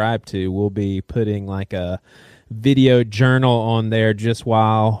subscribe to, we'll be putting like a video journal on there just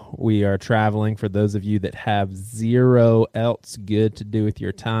while we are traveling. For those of you that have zero else good to do with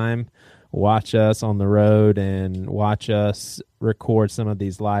your time, watch us on the road and watch us record some of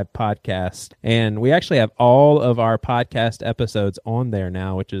these live podcasts. And we actually have all of our podcast episodes on there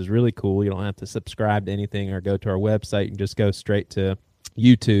now, which is really cool. You don't have to subscribe to anything or go to our website. You can just go straight to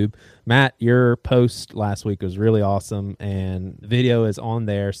YouTube. Matt, your post last week was really awesome, and video is on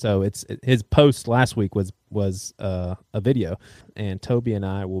there. So his post last week was a video, and Toby and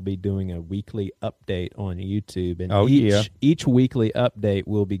I will be doing a weekly update on YouTube. And each weekly update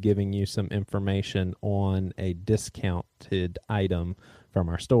will be giving you some information on a discounted item from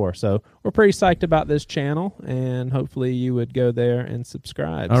our store. So we're pretty psyched about this channel, and hopefully you would go there and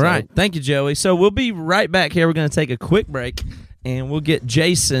subscribe. All right. Thank you, Joey. So we'll be right back here. We're going to take a quick break, and we'll get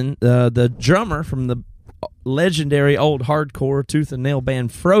Jason, the drummer from the legendary old hardcore tooth and nail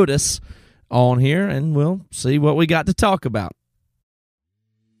band Frodus, on here, and we'll see what we got to talk about.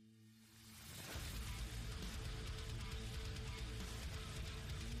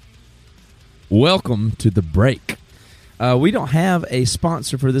 Welcome to the break. We don't have a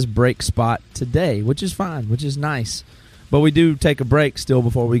sponsor for this break spot today, which is fine, which is nice. But we do take a break still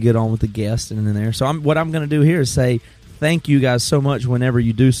before we get on with the guest and in there. So what I'm going to do here is say thank you guys so much whenever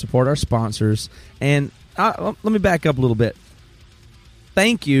you do support our sponsors. And let me back up a little bit.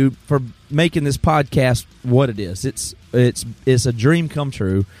 Thank you for making this podcast what it is. It's a dream come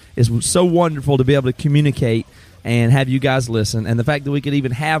true. It's so wonderful to be able to communicate and have you guys listen. And the fact that we could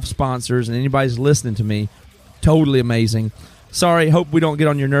even have sponsors and anybody's listening to me, totally amazing. Sorry, hope we don't get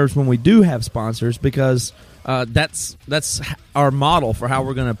on your nerves when we do have sponsors, because that's our model for how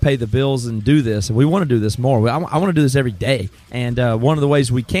we're going to pay the bills and do this. And we want to do this more. I want to do this every day. And one of the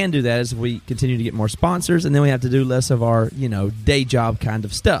ways we can do that is if we continue to get more sponsors, and then we have to do less of our day job kind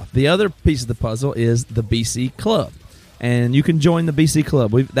of stuff. The other piece of the puzzle is the BC Club. And you can join the BC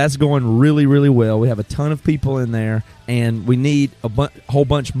Club. That's going really, really well. We have a ton of people in there, and we need a whole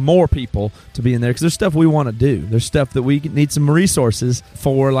bunch more people to be in there, because there's stuff we want to do. There's stuff that we need some resources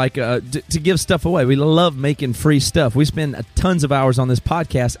for, like to give stuff away. We love making free stuff. We spend tons of hours on this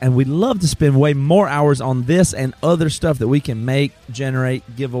podcast, and we'd love to spend way more hours on this and other stuff that we can make,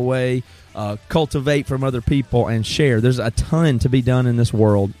 generate, give away, cultivate from other people, and share. There's a ton to be done in this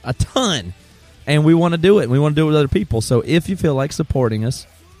world. A ton. And we want to do it. We want to do it with other people. So if you feel like supporting us,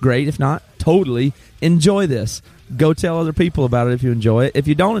 great. If not, totally enjoy this. Go tell other people about it if you enjoy it. If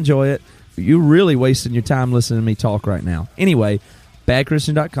you don't enjoy it, you're really wasting your time listening to me talk right now. Anyway,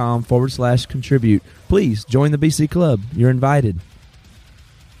 badchristian.com/contribute. Please join the BC Club. You're invited.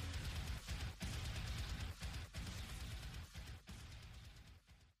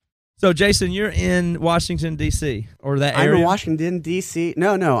 So, Jason, you're in Washington, D.C., or that area? I'm in Washington, D.C.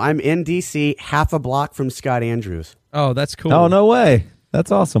 No, I'm in D.C., half a block from Scott Andrews. Oh, that's cool. Oh, no way.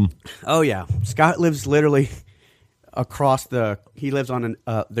 That's awesome. Oh, yeah. Scott lives literally across the He lives on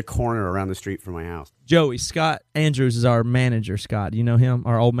the corner around the street from my house. Joey, Scott Andrews is our manager. Scott, do you know him?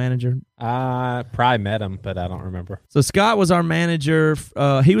 Our old manager? I probably met him, but I don't remember. So Scott was our manager.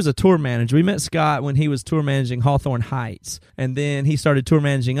 He was a tour manager. We met Scott when he was tour managing Hawthorne Heights, and then he started tour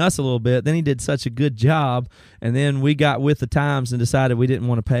managing us a little bit. Then he did such a good job, and then we got with the times and decided we didn't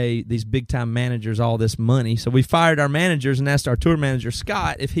want to pay these big-time managers all this money. So we fired our managers and asked our tour manager,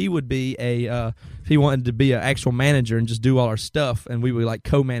 Scott, if he would be if he wanted to be an actual manager and just do all our stuff, and we would like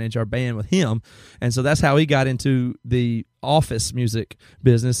co-manage our band with him. And so that's how he got into the office music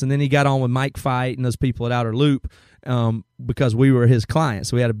business, and then he got on with Mike Fight and those people at Outer Loop because we were his clients.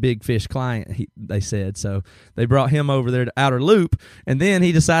 So we had a big fish client, they said. So they brought him over there to Outer Loop, and then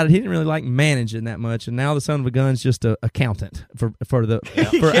he decided he didn't really like managing that much, and now the son of a gun's just an accountant for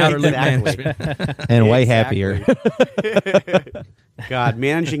Outer Loop management. And way happier. God,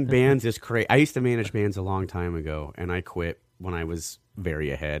 managing bands is crazy. I used to manage bands a long time ago, and I quit when I was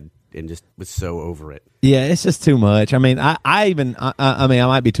very ahead and just was so over it. Yeah, it's just too much. I mean, I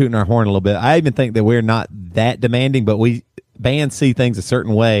might be tooting our horn a little bit. I even think that we're not that demanding, but bands see things a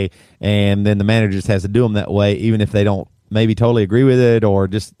certain way, and then the manager just has to do them that way, even if they don't maybe totally agree with it or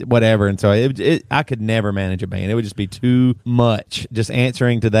just whatever. And so I could never manage a band. It would just be too much just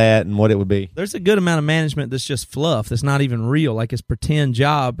answering to that and what it would be. There's a good amount of management that's just fluff, that's not even real, like it's pretend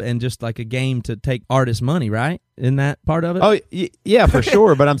job and just like a game to take artist money, right? Isn't that part of it? Oh, yeah, for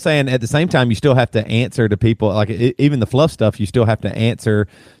sure. But I'm saying at the same time, you still have to answer to people. Like even the fluff stuff, you still have to answer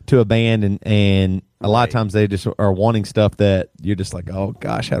to a band, and a lot of times they just are wanting stuff that you're just like, oh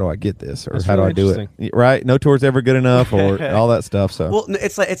gosh, how do I get this, or That's how really do I do it? Right? No tour's ever good enough, or all that stuff. So well,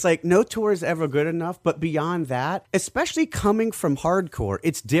 it's like no tour is ever good enough. But beyond that, especially coming from hardcore,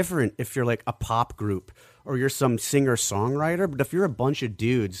 it's different if you're like a pop group or you're some singer-songwriter. But if you're a bunch of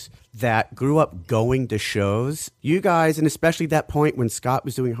dudes that grew up going to shows, you guys, and especially that point when Scott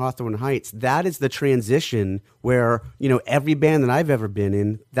was doing Hawthorne Heights, that is the transition where, every band that I've ever been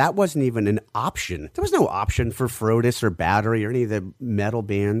in, that wasn't even an option. There was no option for Frodus or Battery or any of the metal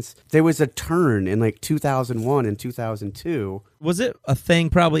bands. There was a turn in like 2001 and 2002. Was it a thing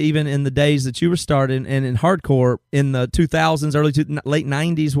probably even in the days that you were starting and in hardcore in the 2000s, late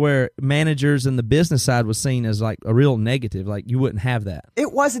 90s, where managers and the business side was seen as like a real negative, like you wouldn't have that?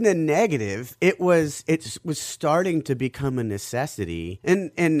 It wasn't a negative. It was starting to become a necessity.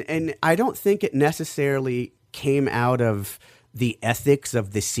 And I don't think it necessarily came out of the ethics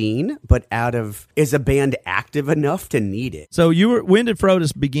of the scene, but out of, is a band active enough to need it? So when did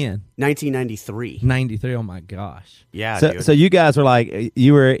Frodus begin? 1993. 93, oh my gosh. Yeah, dude. So you guys were like,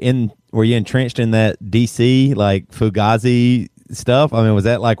 were you entrenched in that DC, like Fugazi stuff? I mean, was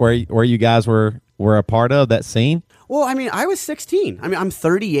that like where you guys were a part of that scene? Well, I mean, I was 16. I mean, I'm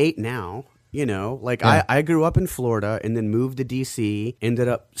 38 now. I grew up in Florida and then moved to D.C., ended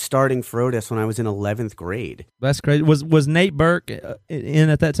up starting Frodus when I was in 11th grade. That's crazy. Was Nate Burke in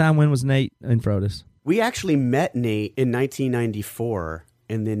at that time? When was Nate in Frodus? We actually met Nate in 1994,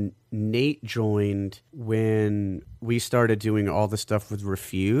 and then Nate joined when we started doing all the stuff with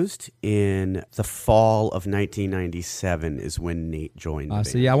Refused. In the fall of 1997 is when Nate joined the band.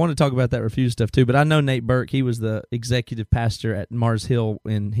 So yeah, I want to talk about that Refused stuff too, but I know Nate Burke. He was the executive pastor at Mars Hill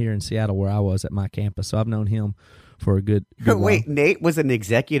here in Seattle, where I was at my campus, so I've known him for a good Wait, while. Nate was an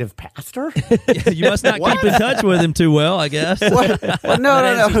executic pastor? Yeah, you must not keep in touch with him too well, I guess. Well,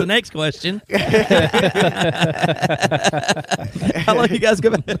 no. The next question. How long you guys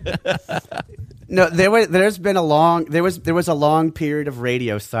given? No, there was a long period of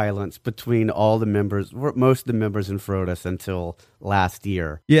radio silence between all the members, most of the members in Frodus until last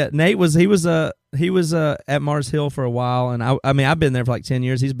year. Yeah, Nate was at Mars Hill for a while, and I mean I've been there for like 10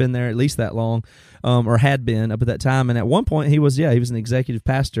 years. He's been there at least that long, or had been up at that time. And at one point he was an executive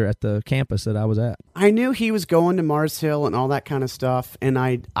pastor at the campus that I was at. I knew he was going to Mars Hill and all that kind of stuff, and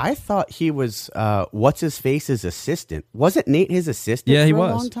I thought he was what's his face's assistant. Wasn't Nate his assistant? Yeah, he for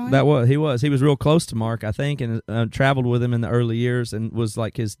was. A long time? He was. He was real close to Mark, I think, and traveled with him in the early years and was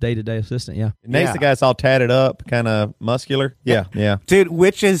like his day-to-day assistant. Yeah, Nate's the guy that's all tatted up, kind of muscular. Yeah. Dude,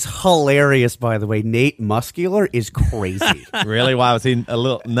 which is hilarious, by the way. Nate Muscular is crazy. Really? Why was he a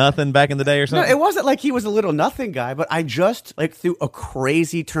little nothing back in the day or something? No, it wasn't like he was a little nothing guy, but I just, like, through a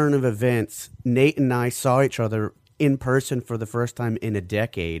crazy turn of events, Nate and I saw each other in person for the first time in a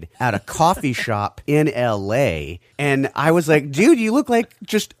decade at a coffee shop in LA, and I was like, dude, you look like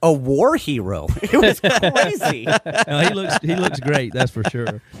just a war hero. It was crazy. No, he looks great, that's for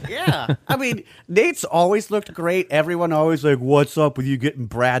sure. Yeah, I mean, Nate's always looked great. Everyone always like, what's up with you getting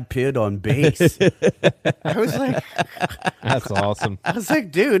Brad Pitt on bass? I was like, That's awesome. I was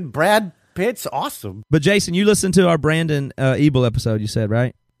like, dude, Brad It's awesome. But Jason, you listened to our Brandon Ebel episode, you said,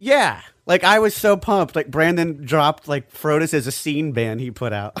 right? Yeah. Like, I was so pumped. Like, Brandon dropped, like, Frodus as a scene band he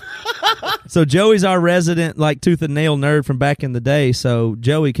put out. So Joey's our resident, like, tooth and nail nerd from back in the day. So,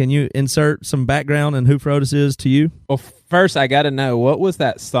 Joey, can you insert some background on who Frodus is to you? Well, first, I got to know, what was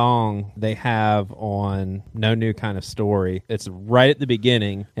that song they have on No New Kind of Story? It's right at the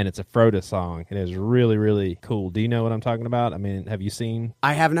beginning, and it's a Frodus song. It is really, really cool. Do you know what I'm talking about? I mean, have you seen?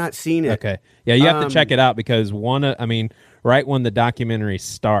 I have not seen it. Okay. Yeah, you have to check it out because right when the documentary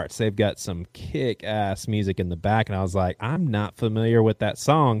starts, they've got some kick-ass music in the back, and I was like, I'm not familiar with that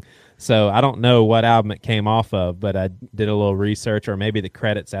song, so I don't know what album it came off of, but I did a little research, or maybe the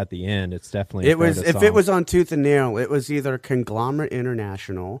credits at the end. It's definitely it was on Tooth and Nail, it was either Conglomerate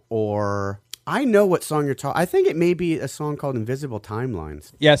International or... I know what song you're talking. I think it may be a song called Invisible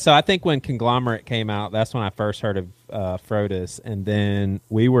Timelines. Yeah, so I think when Conglomerate came out, that's when I first heard of Frodus, and then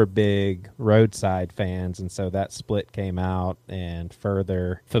we were big Roadside fans, and so that split came out and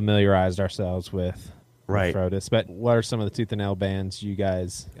further familiarized ourselves with Frodus. But what are some of the Tooth and Nail bands you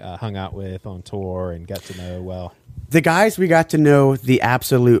guys hung out with on tour and got to know well? The guys we got to know the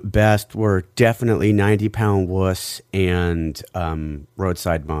absolute best were definitely 90 Pound Wuss and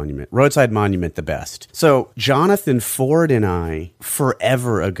Roadside Monument. Roadside Monument, the best. So Jonathan Ford and I,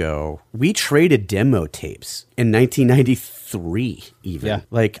 forever ago, we traded demo tapes in 1993 even. Yeah.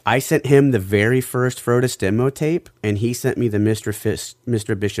 Like, I sent him the very first Frodus demo tape, and he sent me the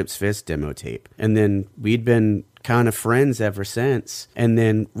Mr. Bishop's Fist demo tape. And then we'd been kind of friends ever since. And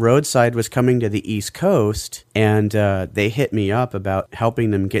then Roadside was coming to the East Coast, and they hit me up about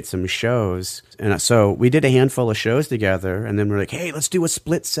helping them get some shows. And so we did a handful of shows together, and then we're like, hey, let's do a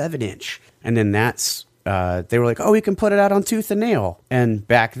split 7-inch. And then they were like, oh, we can put it out on Tooth and Nail. And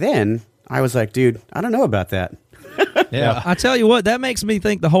back then, I was like, dude, I don't know about that. Yeah, I tell you what, that makes me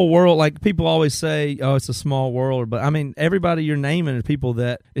think the whole world, like people always say, oh, it's a small world. But I mean, everybody you're naming are people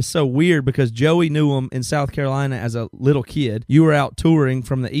that is so weird because Joey knew them in South Carolina as a little kid. You were out touring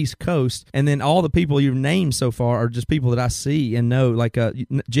from the East Coast. And then all the people you've named so far are just people that I see and know, like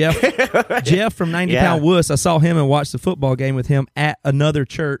Jeff from 90 Pound Wuss. I saw him and watched the football game with him at another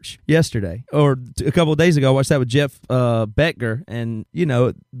church yesterday. Or a couple of days ago, I watched that with Jeff Becker. And, you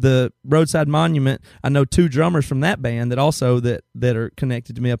know, the Roadside Monument, I know 2 drummers from that band that are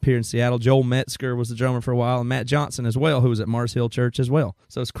connected to me up here in Seattle. Joel Metzger was the drummer for a while, and Matt Johnson as well, who was at Mars Hill Church as well.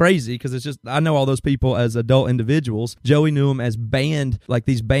 So it's crazy because it's just, I know all those people as adult individuals. Joey knew them as band, like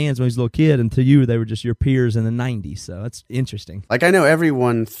these bands when he was a little kid, and to you, they were just your peers in the 90s. So that's interesting. Like, I know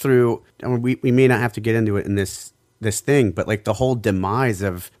everyone through, I mean, we may not have to get into it in this thing, but like the whole demise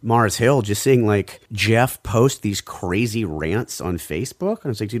of Mars Hill, just seeing like Jeff post these crazy rants on Facebook. And I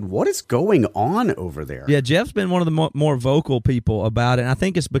was like, dude, what is going on over there? Yeah, Jeff's been one of the more vocal people about it. And I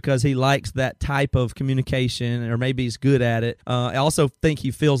think it's because he likes that type of communication, or maybe he's good at it. I also think he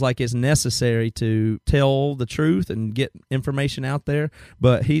feels like it's necessary to tell the truth and get information out there.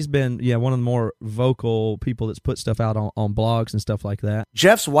 But he's been, one of the more vocal people that's put stuff out on blogs and stuff like that.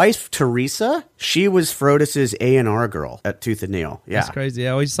 Jeff's wife, Teresa, she was Frodus's A&R girl at Tooth and Nail. Yeah, that's crazy.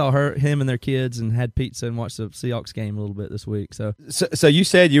 I always saw him and their kids and had pizza and watched the Seahawks game a little bit this week. So you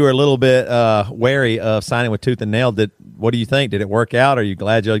said you were a little bit wary of signing with Tooth and Nail. What do you think? Did it work out? Are you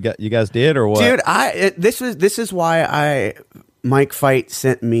glad you guys did, or what? Dude, this is why Mike Fight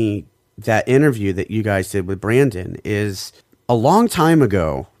sent me that interview that you guys did with Brandon. Is a long time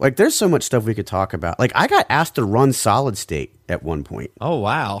ago. Like, there's so much stuff we could talk about. Like, I got asked to run Solid State at one point. Oh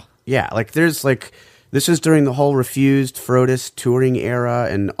wow. Yeah, like there's like. This is during the whole Refused Frodus touring era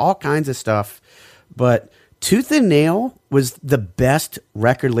and all kinds of stuff. But Tooth and Nail was the best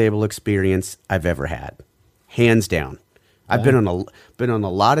record label experience I've ever had. Hands down. I've been on a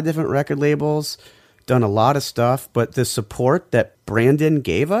lot of different record labels, done a lot of stuff, but the support that Brandon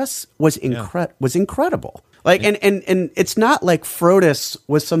gave us was incredible. Like, and it's not like Frodus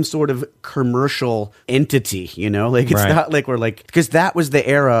was some sort of commercial entity, you know? Like, it's not like we're like, because that was the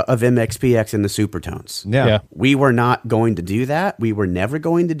era of MXPX and the Supertones. Yeah. We were not going to do that. We were never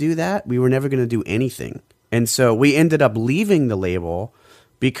going to do that. We were never going to do anything. And so we ended up leaving the label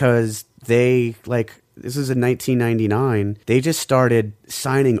because they, like, this is in 1999. They just started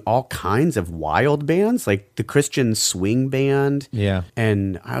signing all kinds of wild bands, like the Christian Swing Band. Yeah.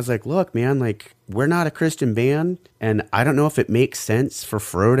 And I was like, look, man, like, we're not a Christian band, and I don't know if it makes sense for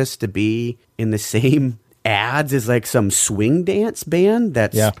Frodus to be in the same ads as like some swing dance band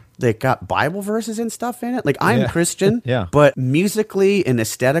that got Bible verses and stuff in it. Like, I'm Christian, but musically and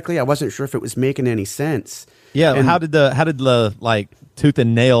aesthetically, I wasn't sure if it was making any sense. Yeah. And how did the like Tooth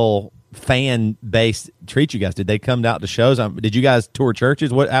and Nail fan base treat you guys? Did they come out to shows? Did you guys tour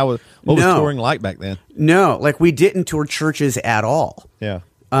churches? What was touring like back then? No, like we didn't tour churches at all. Yeah.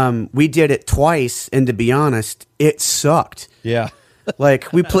 We did it twice, and to be honest, it sucked. Yeah.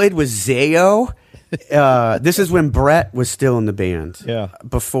 Like we played with Zayo. This is when Brett was still in the band. Yeah.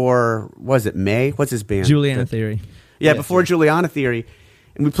 Before, was it May? What's his band? Juliana Theory. Yeah, before Juliana Theory.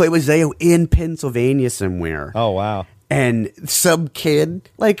 And we played with Zayo in Pennsylvania somewhere. Oh, wow. And some kid,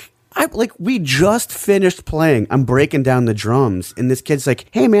 we just finished playing. I'm breaking down the drums, and this kid's like,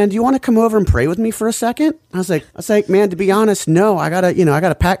 "Hey man, do you want to come over and pray with me for a second?" I was like, "Man, to be honest, no. I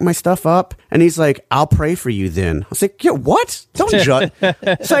gotta pack my stuff up." And he's like, "I'll pray for you then." I was like, "Yeah, what? Don't judge."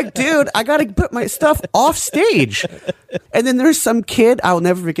 It's like, dude, I gotta put my stuff off stage. And then there's some kid. I will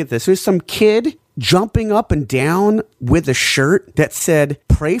never forget this. There's some kid jumping up and down with a shirt that said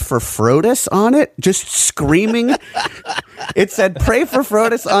 "Pray for Frodus" on it, just screaming. It said "Pray for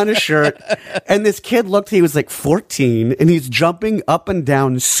Frodus" on his shirt. And this kid looked, he was like 14, and he's jumping up and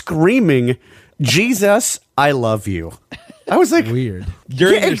down screaming, "Jesus, I love you." I was like, Weird.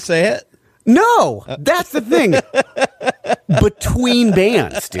 During your set? no, that's the thing. Between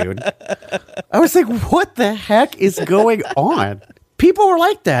bands, dude. I was like, what the heck is going on? People were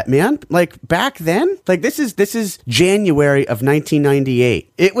like that, man. Like back then, like this is January of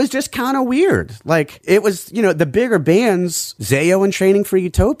 1998. It was just kind of weird. Like it was, the bigger bands, Zayo and Training for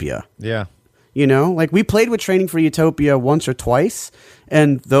Utopia. Yeah. Like we played with Training for Utopia once or twice,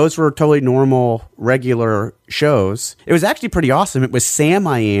 and those were totally normal, regular shows. It was actually pretty awesome. It was Sam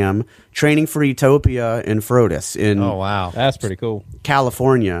I Am, Training for Utopia, and Frodus in Oh, wow. That's pretty cool.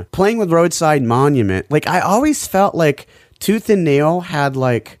 California. Playing with Roadside Monument. Like I always felt like Tooth and Nail had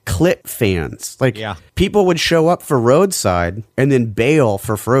like clit fans. Like people would show up for Roadside and then bail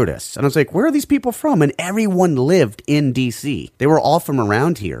for Frodus. And I was like, where are these people from? And everyone lived in DC. They were all from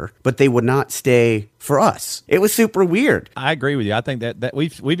around here, but they would not stay for us. It was super weird. I agree with you. I think that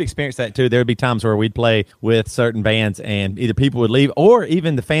we've experienced that too. There would be times where we'd play with certain bands and either people would leave or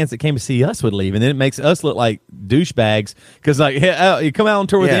even the fans that came to see us would leave. And then it makes us look like douchebags because you come out on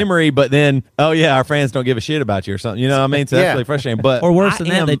tour with Emery, but then, our fans don't give a shit about you or something. You know what I mean? So that's really frustrating. But Or worse than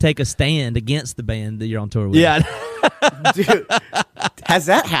that, they take a stand against the band that you're on tour with. Yeah. Dude, has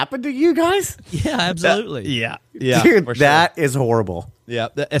that happened to you guys? Yeah, absolutely. Yeah. Dude, for sure. that is horrible. Yeah,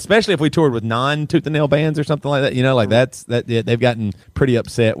 especially if we toured with non-Tooth and Nail bands or something like that. They've gotten pretty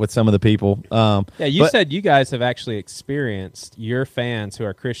upset with some of the people. You said you guys have actually experienced your fans who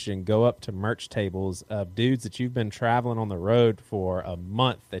are Christian go up to merch tables of dudes that you've been traveling on the road for a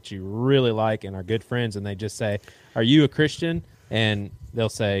month that you really like and are good friends, and they just say, "Are you a Christian?" And they'll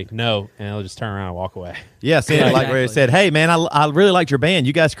say no, and they'll just turn around and walk away. Yeah, like Ray said, "Hey man, I really liked your band.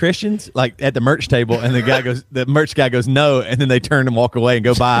 You guys Christians?" Like at the merch table, and the merch guy goes no, and then they turn and walk away and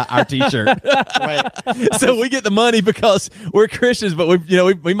go buy our T-shirt. Right. So we get the money because we're Christians, but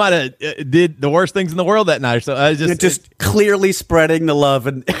we might have did the worst things in the world that night. So I just clearly spreading the love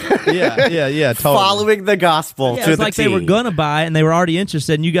and totally. following the gospel. Yeah, to it's the like T. they were gonna buy it and they were already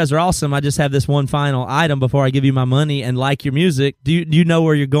interested, and you guys are awesome. I just have this one final item before I give you my money and like your music. Do you know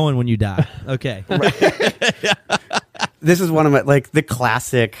where you're going when you die? Okay. This is one of my the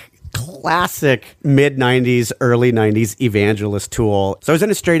classic mid 90s, early 90s evangelist tool. So I was in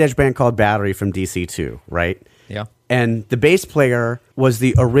a straight edge band called Battery from DC2, right? Yeah. And the bass player was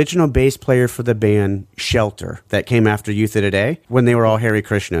the original bass player for the band Shelter that came after Youth of Today when they were all Hare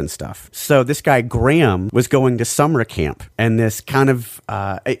Krishna and stuff. So this guy, Graham, was going to summer camp. And this kind of,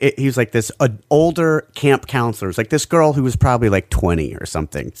 he was like this older camp counselor. It's like this girl who was probably like 20 or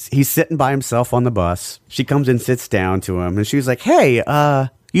something. He's sitting by himself on the bus. She comes and sits down to him. And she was like, "Hey,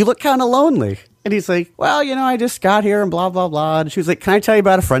 you look kind of lonely." And he's like, "Well, I just got here and blah, blah, blah." And she was like, "Can I tell you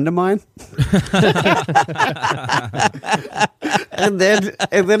about a friend of mine?" and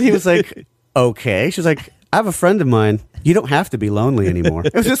then he was like, "Okay." She's like, "I have a friend of mine. You don't have to be lonely anymore."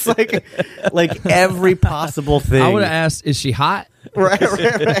 It was just like every possible thing. I would have asked, is she hot? Right.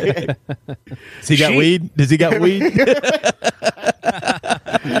 Does he got weed? Does he got weed?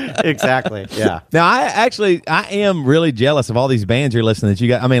 Exactly. Yeah. Now, I am really jealous of all these bands you're listening that you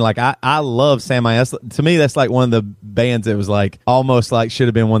got. I mean, I love Sam I. To me, that's like one of the bands that was like almost like should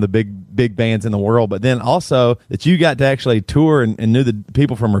have been one of the big bands in the world. But then also that you got to actually tour and knew the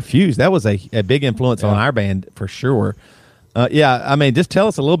people from Refused. That was a big influence on our band for sure. I mean, just tell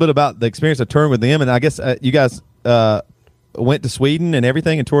us a little bit about the experience of touring with them. And I guess you guys went to Sweden and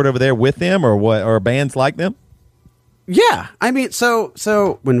everything and toured over there with them, or what? Or bands like them? Yeah, I mean, so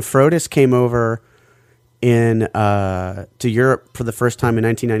when Frodus came over to Europe for the first time in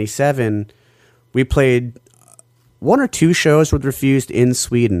 1997, we played one or two shows with Refused in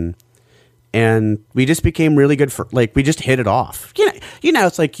Sweden, and we just became really good for we just hit it off.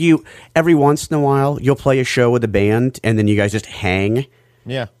 It's like you every once in a while you'll play a show with a band and then you guys just hang.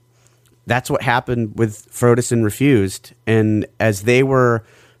 Yeah. That's what happened with Frodus and Refused. And as they were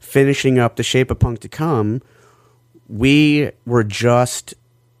finishing up The Shape of Punk to Come, we were just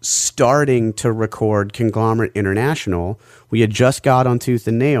starting to record Conglomerate International. We had just got on Tooth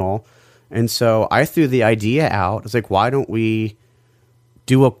and Nail. And so I threw the idea out. I was like, why don't we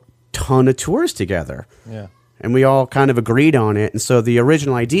do a ton of tours together? Yeah. And we all kind of agreed on it. And so the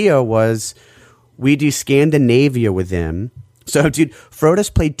original idea was we do Scandinavia with them. So, dude,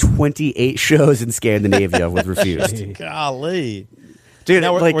 Frodus played 28 shows in Scandinavia with Refused. Golly. Dude,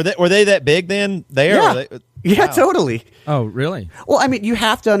 Now, were they that big then there? Yeah, yeah, Wow. totally. Oh, really? Well, I mean, you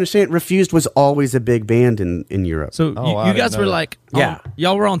have to understand, Refused was always a big band in Europe. So Oh, I you didn't guys know were that. like, Yeah.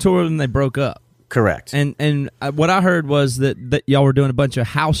 y'all were on tour when they broke up. Correct. And what I heard was that y'all were doing a bunch of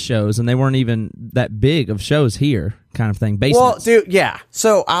house shows, and they weren't even that big of shows here, kind of thing. Well, Basements. dude, yeah.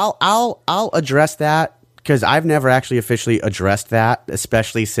 So I'll address that because I've never actually officially addressed that,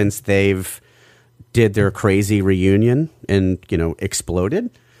 especially since they've did their crazy reunion and exploded.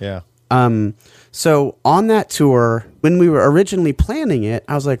 Yeah. So on that tour, when we were originally planning it,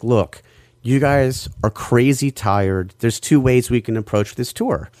 I was like, look, you guys are crazy tired. There's two ways we can approach this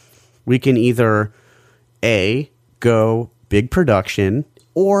tour. We can either A, go big production,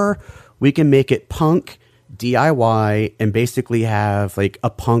 or we can make it punk, DIY, and basically have like a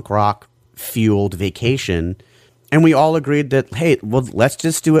punk rock fueled vacation. And we all agreed that, hey, well, let's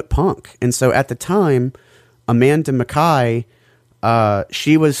just do it punk. And so at the time, Amanda Mackay,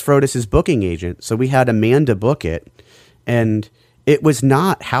 she was Frodus's booking agent. So we had Amanda book it, and it was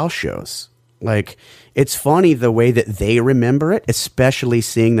not house shows. Like, it's funny the way that they remember it, especially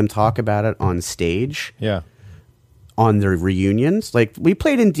seeing them talk about it on stage. Yeah. On their reunions. Like, we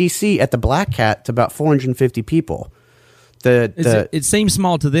played in DC at the Black Cat to about 450 people. It seems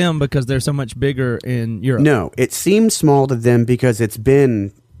small to them because they're so much bigger in Europe. No, it seems small to them because it's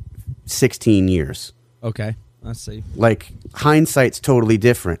been 16 years. Okay, I see. Like, hindsight's totally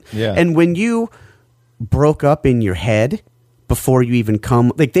different. Yeah. And when you broke up in your head before you even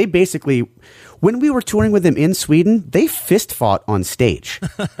come, like, they basically, when we were touring with them in Sweden, they fist fought on stage.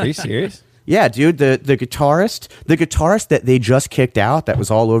 Are you serious? Yeah, dude, the guitarist that they just kicked out, that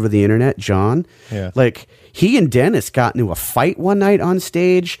was all over the internet, John. Yeah. Like, he and Dennis got into a fight one night on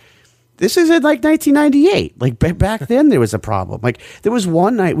stage. This is in like 1998. Like, back then there was a problem. Like, there was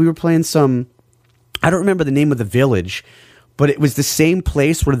one night we were playing I don't remember the name of the village, but it was the same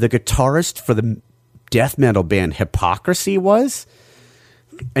place where the guitarist for the death metal band Hypocrisy was.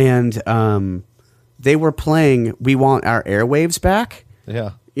 And they were playing We Want Our Airwaves Back.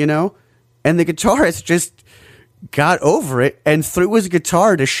 Yeah. And the guitarist just got over it and threw his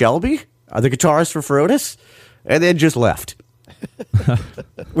guitar to Shelby, the guitarist for Frodus, and then just left.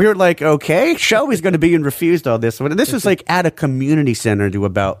 We were like, okay, Shelby's going to be in Refused on this one. And this was like at a community center to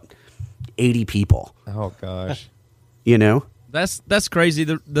about 80 people. Oh gosh. That's crazy.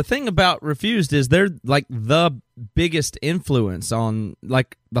 The thing about Refused is they're like the biggest influence on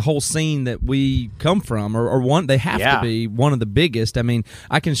like the whole scene that we come from, or one. They have to be one of the biggest. I mean,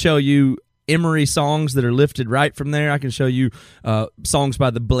 I can show you Emery songs that are lifted right from there. I can show you songs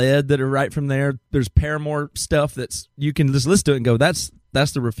by The Bled that are right from there. There's Paramore stuff that's you can just listen to it and go, that's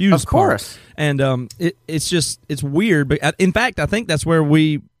the Refused Of course. part. And it's weird. But in fact, I think that's where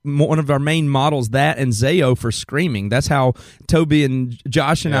one of our main models, that and Zayo for screaming. That's how Toby and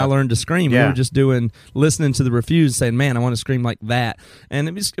Josh and I learned to scream. Yeah. We were just listening to the Refused, saying, man, I want to scream like that.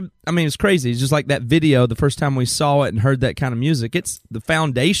 And it's crazy. It's just like that video, the first time we saw it and heard that kind of music, it's the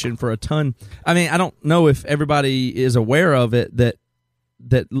foundation for a ton. I mean, I don't know if everybody is aware of it that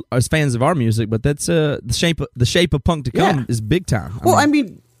as fans of our music, but that's the shape of Punk to Come is big time. I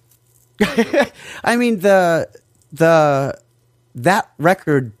mean that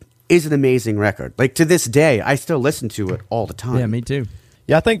record is an amazing record. Like, to this day, I still listen to it all the time. Yeah, me too.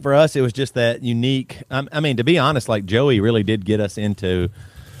 Yeah, I think for us it was just that unique. I mean, to be honest, like Joey really did get us into.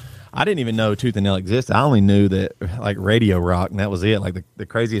 I didn't even know Tooth and Nail existed. I only knew that like radio rock, and that was it. Like the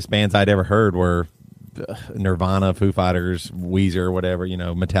craziest bands I'd ever heard were Nirvana, Foo Fighters, Weezer, whatever,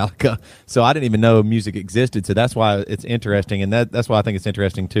 Metallica. So I didn't even know music existed. So that's why it's interesting, and that's why I think it's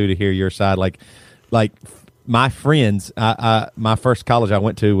interesting too to hear your side. Like my friends, my first college I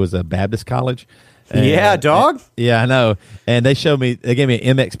went to was a Baptist college. Yeah, dog. Yeah, I know. And they gave me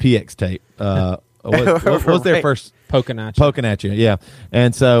an MXPX tape. What was their Right. first Poking at you. poking at you, yeah.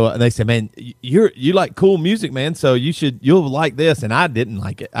 And so they said, "Man, you like cool music, man. So you'll like this." And I didn't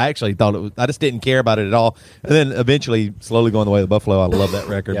like it. I actually thought I just didn't care about it at all. And then eventually, slowly going the way of the Buffalo, I love that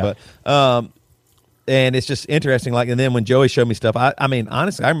record. Yeah. But and it's just interesting. Like, and then when Joey showed me stuff, I mean,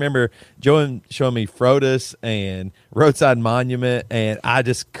 honestly, I remember Joey showing me Frodus and Roadside Monument, and I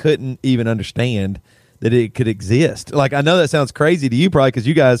just couldn't even understand that it could exist. Like, I know that sounds crazy to you probably because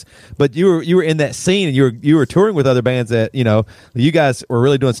you guys, but you were in that scene and you were touring with other bands that, you guys were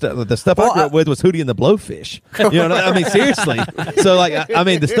really doing stuff. The stuff I grew up with was Hootie and the Blowfish. You know, I mean, seriously. So like, I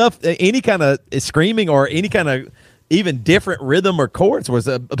mean, the stuff, any kind of screaming or any kind of even different rhythm or chords was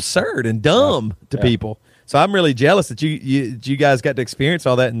absurd and dumb to people. So I'm really jealous that you guys got to experience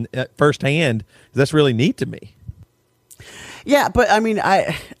all that firsthand. That's really neat to me. Yeah, but I mean,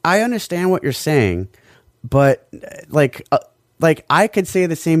 I understand what you're saying. But like I could say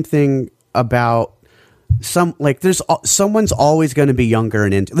the same thing about someone's always going to be younger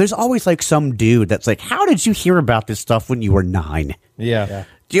and there's always like some dude that's like, how did you hear about this stuff when you were 9? Yeah.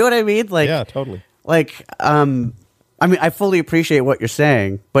 Do you know what I mean? Like, yeah, totally. Like, I mean, I fully appreciate what you're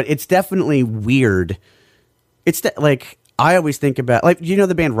saying, but it's definitely weird. It's like, I always think about, like, you know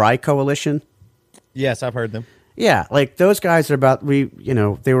the band Rye Coalition? Yes, I've heard them. Yeah, like those guys are about,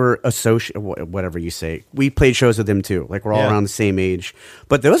 they were whatever you say. We played shows with them too. Like, we're all around the same age.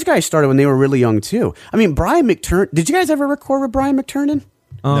 But those guys started when they were really young too. I mean, Brian McTurnan, did you guys ever record with Brian McTurnan?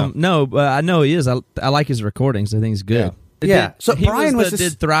 No, but I know he is. I like his recordings. I think he's good. Yeah. So he Brian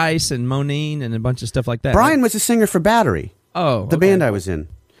did Thrice and Monine and a bunch of stuff like that. Brian was a singer for Battery. Oh, the band I was in.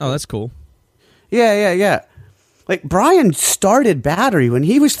 Oh, that's cool. Yeah. Like, Brian started Battery when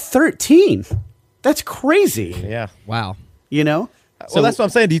he was 13. That's crazy. Yeah. Wow. You know? Well, that's what I'm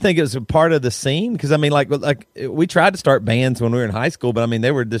saying. Do you think it was a part of the scene? Because I mean, like we tried to start bands when we were in high school, but I mean,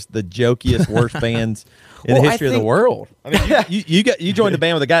 they were just the jokiest, worst bands in the history of the world. I mean, you joined the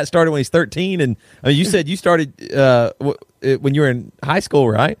band with a guy that started when he's 13, and I mean, you said you started when you were in high school,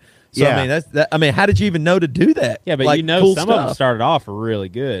 right? So I mean, I mean, how did you even know to do that? Yeah, but like, cool some of them started off really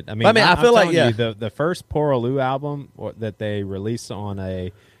good. I mean, I feel like the first Poraloo album that they released on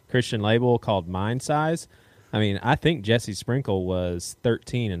a Christian label called Mind Size. I mean, I think Jesse Sprinkle was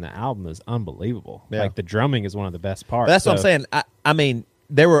 13, and the album is unbelievable. Yeah. Like, the drumming is one of the best parts. But that's what I'm saying. I mean,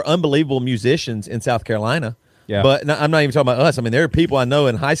 there were unbelievable musicians in South Carolina. Yeah. But I'm not even talking about us. I mean, there are people I know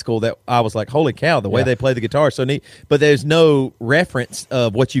in high school that I was like, holy cow, the way they play the guitar is so neat. But there's no reference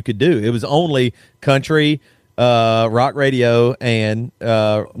of what you could do. It was only country, rock radio, and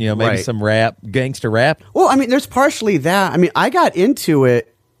maybe some rap, gangster rap. Well, I mean, there's partially that. I mean, I got into it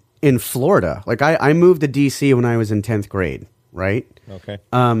in Florida. Like, I moved to DC when I was in 10th grade, right? Okay.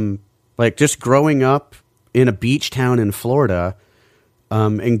 Like, just growing up in a beach town in Florida,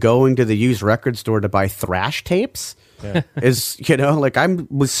 and going to the used record store to buy thrash tapes is, like, I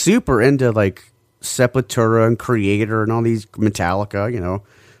was super into, like, Sepultura and Creator and all these Metallica,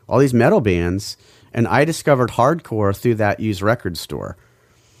 all these metal bands. And I discovered hardcore through that used record store.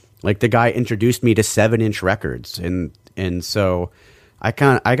 Like, the guy introduced me to 7-inch records. And so I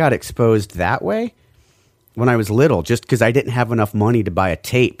got exposed that way when I was little, just because I didn't have enough money to buy a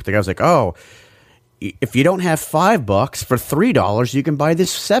tape. The guy was like, "Oh, if you don't have $5 for $3, you can buy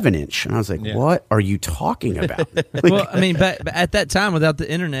this 7-inch." And I was like, "What are you talking about?" Well, I mean, but at that time, without the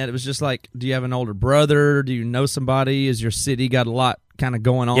internet, it was just like, do you have an older brother? Do you know somebody? Is your city got a lot kind of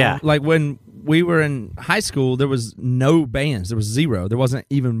going on? Yeah. Like, when we were in high school, there was no bands. There was zero. There wasn't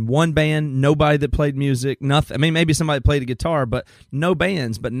even one band, nobody that played music, nothing. I mean, maybe somebody played a guitar, but no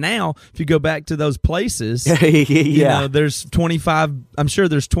bands. But now, if you go back to those places, there's 25, I'm sure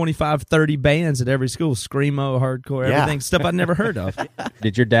there's 25, 30 bands at every school, screamo, hardcore, everything, stuff I'd never heard of.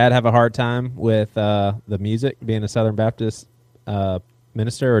 Did your dad have a hard time with the music, being a Southern Baptist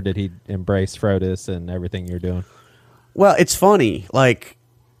minister, or did he embrace Frodus and everything you're doing? Well, it's funny, like,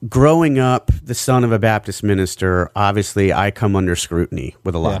 growing up the son of a Baptist minister, obviously I come under scrutiny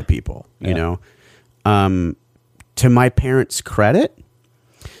with a lot of people, you know. To my parents' credit,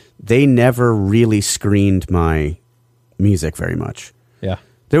 they never really screened my music very much. Yeah.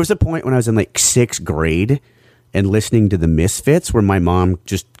 There was a point when I was in like 6th grade and listening to the Misfits where my mom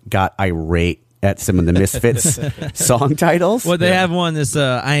just got irate at some of the Misfits song titles. Well, they have one that's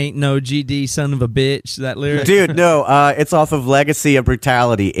I ain't no GD son of a bitch, that lyric. Dude, no, it's off of Legacy of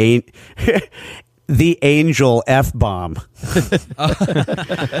Brutality. Ain't the Angel F-bomb.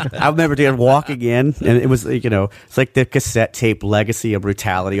 I remember walking in, and it was, it's like the cassette tape Legacy of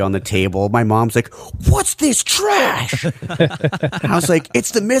Brutality on the table. My mom's like, "What's this trash?" I was like,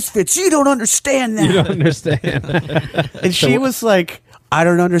 "It's the Misfits. You don't understand that." You don't understand. And she was like, "I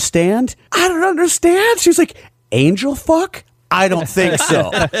don't understand. I don't understand." She was like, angel fuck? I don't think so.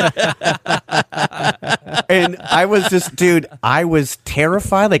 And I was just, dude, I was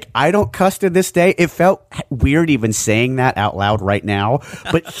terrified. Like, I don't cuss to this day. It felt weird even saying that out loud right now.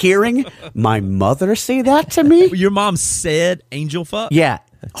 But hearing my mother say that to me. Your mom said angel fuck? Yeah.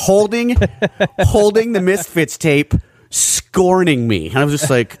 Holding the Misfits tape, scorning me. And I was just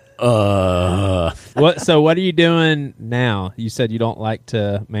like, So what are you doing now? You said you don't like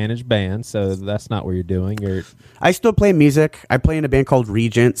to manage bands, so that's not what you're doing. I still play music. I play in a band called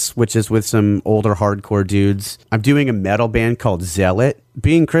Regents, which is with some older hardcore dudes. I'm doing a metal band called Zealot.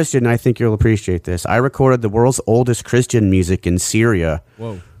 Being Christian, I think you'll appreciate this. I recorded the world's oldest Christian music in Syria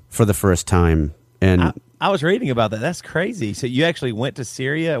for the first time. And I was reading about that. That's crazy. So you actually went to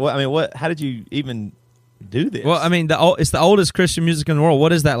Syria? Well, I mean, how did you even do this? Well, I mean, it's the oldest Christian music in the world.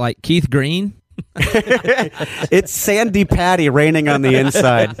 What is that, like Keith Green? It's Sandy Patty raining on the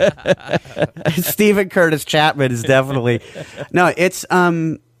inside. Stephen Curtis Chapman is definitely it's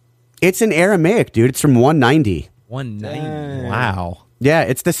in Aramaic, dude. It's from 190. 190. Wow. Yeah,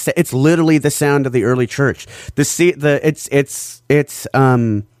 it's literally the sound of the early church.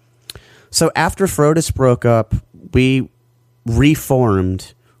 So after Frodus broke up, we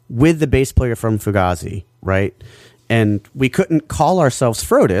reformed with the bass player from Fugazi, right? And we couldn't call ourselves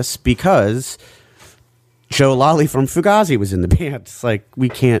Frodus because Joe Lally from Fugazi was in the band. It's like, we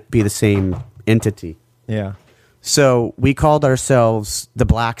can't be the same entity. Yeah. So we called ourselves the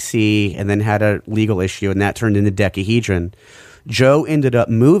Black Sea and then had a legal issue, and that turned into Decahedron. Joe ended up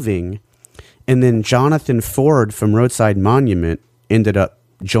moving, and then Jonathan Ford from Roadside Monument ended up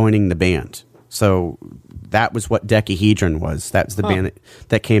joining the band. So that was what Decahedron was. That was the band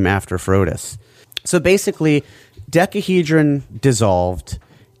that came after Frodus. So basically, Decahedron dissolved,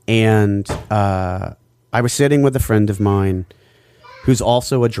 and I was sitting with a friend of mine who's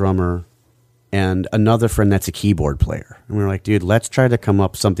also a drummer and another friend that's a keyboard player. And we were like, dude, let's try to come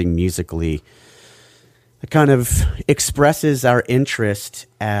up with something musically that kind of expresses our interest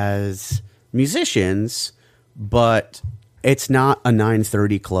as musicians, but it's not a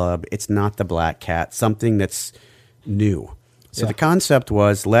 930 Club. It's not the Black Cat. Something that's new. So the concept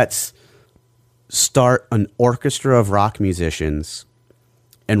was, let's start an orchestra of rock musicians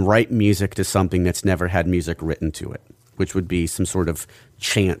and write music to something that's never had music written to it, which would be some sort of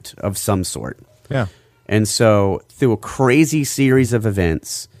chant of some sort. Yeah. And so through a crazy series of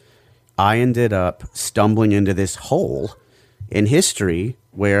events, I ended up stumbling into this hole in history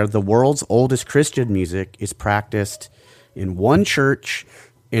where the world's oldest Christian music is practiced in one church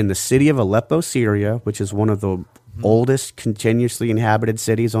in the city of Aleppo, Syria, which is one of the oldest continuously inhabited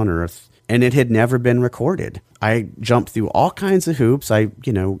cities on earth, and it had never been recorded. I jumped through all kinds of hoops. I,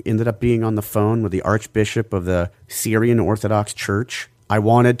 ended up being on the phone with the Archbishop of the Syrian Orthodox Church. I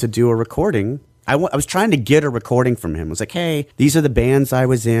wanted to do a recording. I was trying to get a recording from him. I was like, hey, these are the bands I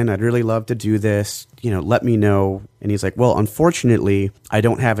was in. I'd really love to do this. Let me know. And he's like, well, unfortunately, I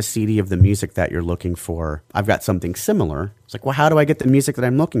don't have a CD of the music that you're looking for. I've got something similar. It's like, well, how do I get the music that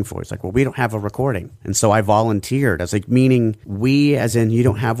I'm looking for? It's like, well, we don't have a recording. And so I volunteered. I was like, meaning we, as in you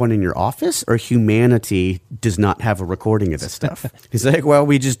don't have one in your office, or humanity does not have a recording of this stuff? He's like, well,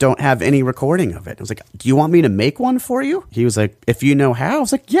 we just don't have any recording of it. I was like, do you want me to make one for you? He was like, if you know how. I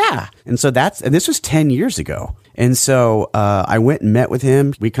was like, yeah. And this was 10 years ago. And so I went and met with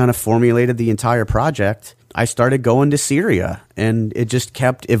him. We kind of formulated the entire project. I started going to Syria, and it just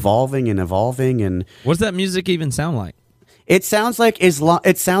kept evolving and evolving. And what does that music even sound like? It sounds like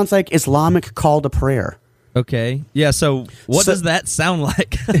Islamic call to prayer. Okay. Yeah, so what does that sound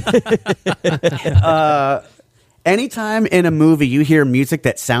like? Anytime in a movie you hear music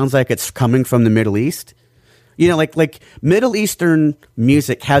that sounds like it's coming from the Middle East, like Middle Eastern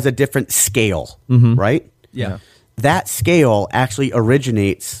music has a different scale, right? Yeah. That scale actually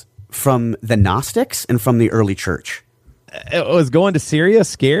originates from the Gnostics and from the early church. Was going to Syria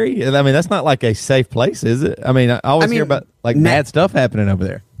scary? I mean, that's not like a safe place, is it? I mean, I always hear about bad stuff happening over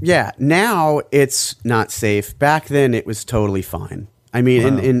there. Yeah, now it's not safe. Back then, it was totally fine. I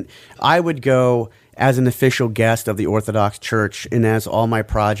mean, and I would go as an official guest of the Orthodox Church, and as all my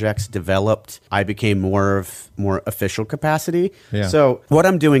projects developed, I became more official capacity. Yeah. So what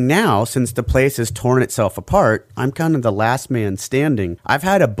I'm doing now, since the place has torn itself apart, I'm kind of the last man standing. I've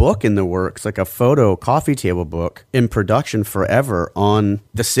had a book in the works, like a photo coffee table book, in production forever on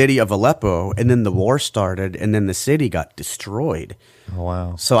the city of Aleppo, and then the war started, and then the city got destroyed. Oh,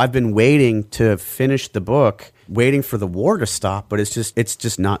 wow. So I've been waiting to finish the book. waiting for the war to stop, but it's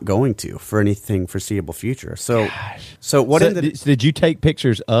just not going to for anything foreseeable future. So did you take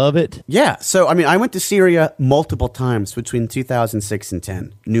pictures of it? Yeah. So I went to Syria multiple times between 2006 and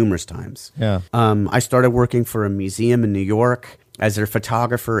 10, numerous times. Yeah. I started working for a museum in New York as their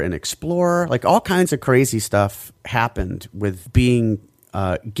photographer and explorer. Like all kinds of crazy stuff happened with being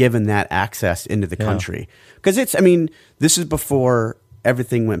given that access into the country. Because this is before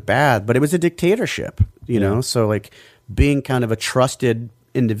everything went bad, but it was a dictatorship, you know? So like being kind of a trusted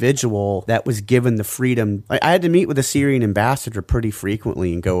individual that was given the freedom. I had to meet with the Syrian ambassador pretty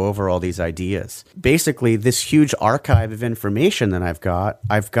frequently and go over all these ideas. Basically, this huge archive of information that I've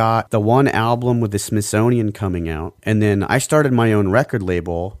got the one album with the Smithsonian coming out, and then I started my own record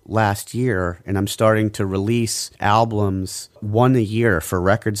label last year, and I'm starting to release albums one a year for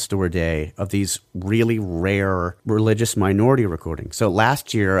Record Store Day of these really rare religious minority recordings. So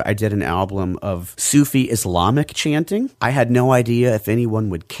last year, I did an album of Sufi Islamic chanting. I had no idea if anyone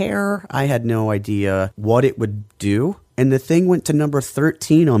would care. I had no idea what it would do. And the thing went to number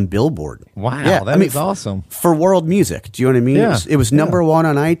 13 on Billboard. Wow, that is awesome. For world music. Do you know what I mean? Yeah. It was number one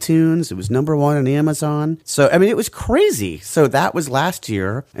on iTunes. It was number one on Amazon. So, it was crazy. So that was last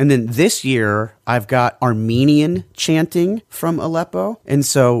year. And then this year, I've got Armenian chanting from Aleppo. And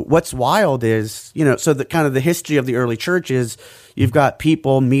so what's wild is, so the kind of the history of the early church is you've got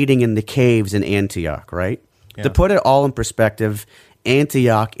people meeting in the caves in Antioch, right? Yeah. To put it all in perspective,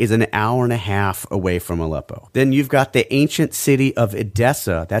 Antioch is an hour and a half away from Aleppo. Then you've got the ancient city of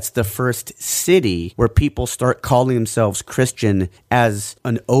Edessa. That's the first city where people start calling themselves Christian as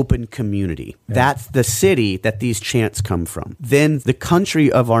an open community. Yeah. That's the city that these chants come from. Then the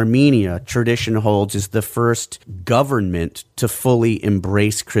country of Armenia, tradition holds, is the first government to fully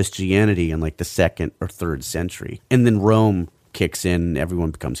embrace Christianity in like the 2nd or 3rd century. And then Rome kicks in and everyone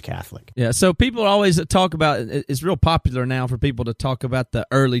becomes Catholic. Yeah, so people always talk about, it's real popular now for people to talk about the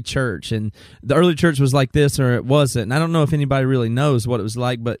early church, and the early church was like this or it wasn't. And I don't know if anybody really knows what it was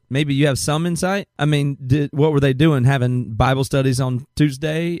like, but maybe you have some insight. What were they doing? Having Bible studies on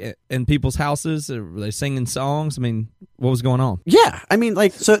Tuesday in people's houses? Or were they singing songs? What was going on? Yeah,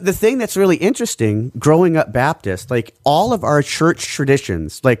 so the thing that's really interesting, growing up Baptist, like all of our church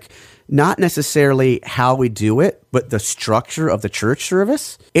traditions, like not necessarily how we do it, but the structure of the church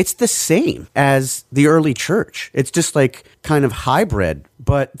service, it's the same as the early church. It's just like kind of hybrid,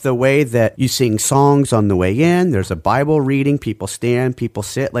 but the way that you sing songs on the way in, there's a Bible reading, people stand, people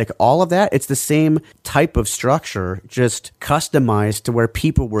sit, like all of that, it's the same type of structure, just customized to where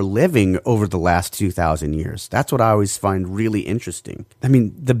people were living over the last 2,000 years. That's what I always find really interesting.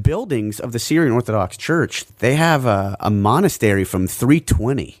 The buildings of the Syrian Orthodox Church, they have a monastery from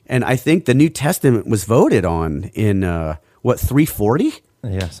 320, and I think the New Testament was voted on in 340?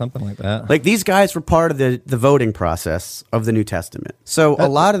 Yeah, something like that. Like these guys were part of the voting process of the New Testament. So a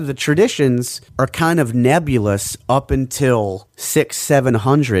lot of the traditions are kind of nebulous up until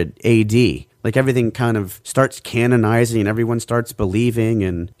 600-700 AD. Like everything kind of starts canonizing and everyone starts believing.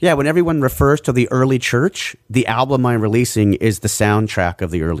 And yeah, when everyone refers to the early church, the album I'm releasing is the soundtrack of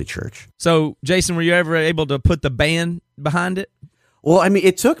the early church. So Jason, were you ever able to put the band behind it? Well,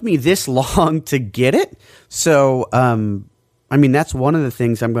 it took me this long to get it. So, that's one of the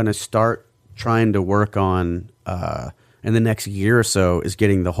things I'm going to start trying to work on in the next year or so is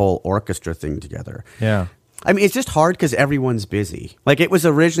getting the whole orchestra thing together. Yeah. It's just hard because everyone's busy. Like, it was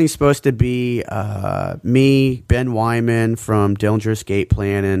originally supposed to be me, Ben Wyman from Dillinger Escape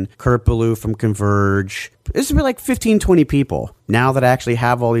Plan, and Kurt Ballou from Converge. This would be like 15, 20 people. Now that I actually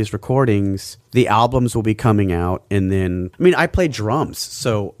have all these recordings, the albums will be coming out. And then, I play drums,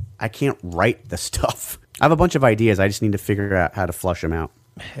 so I can't write the stuff. I have a bunch of ideas. I just need to figure out how to flush them out.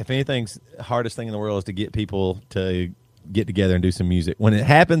 If anything's the hardest thing in the world is to get people to get together and do some music. When it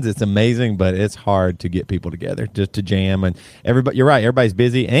happens, it's amazing, but it's hard to get people together just to jam. And everybody, you're right, everybody's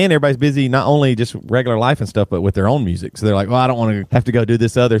busy, and everybody's busy not only just regular life and stuff, but with their own music. So they're like, well, I don't want to have to go do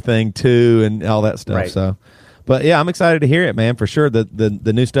this other thing too, and all that stuff. Right. So, but yeah, I'm excited to hear it, man, for sure.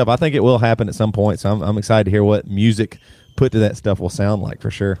 The new stuff, I think it will happen at some point. So I'm excited to hear what music put to that stuff will sound like,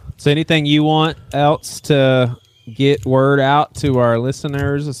 for sure. So anything you want else to get word out to our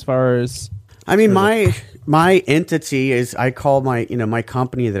listeners as far as? My entity is, I call my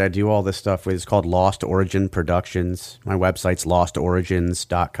company that I do all this stuff with is called Lost Origin Productions. My website's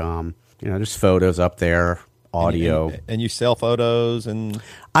lostorigins.com. There's photos up there, audio. And you sell photos and?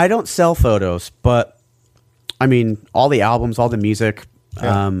 I don't sell photos, but all the albums, all the music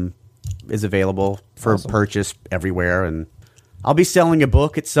is available for purchase everywhere. And I'll be selling a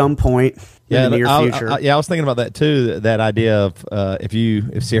book at some point in the near future. I was thinking about that too. That idea of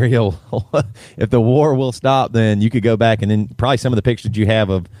if Syria, if the war will stop, then you could go back and then probably some of the pictures you have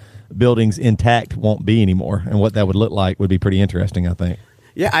of buildings intact won't be anymore, and what that would look like would be pretty interesting, I think.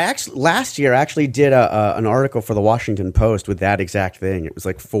 Yeah, last year I actually did an article for the Washington Post with that exact thing. It was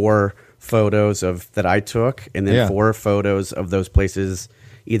like 4 photos that I took, and then 4 photos of those places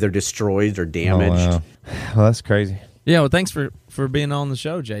either destroyed or damaged. Oh, wow. Well, that's crazy. Yeah, well, thanks for being on the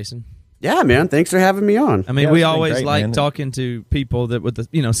show, Jason. Yeah, man. Thanks for having me on. I mean, Yeah, we it's been always great, like man. talking to people that with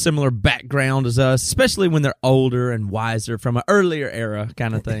the similar background as us, especially when they're older and wiser from an earlier era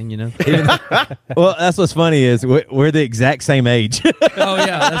kind of thing. Well, that's what's funny is we're the exact same age. Oh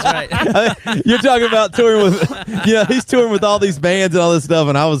yeah, that's right. You're talking about touring with, he's touring with all these bands and all this stuff,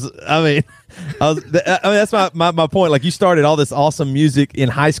 and I mean, that's my point. Like, you started all this awesome music in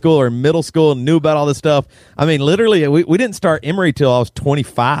high school or middle school and knew about all this stuff. I mean, literally, we didn't start Emory till I was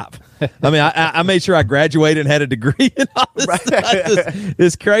 25. I mean, I made sure I graduated and had a degree and all this stuff.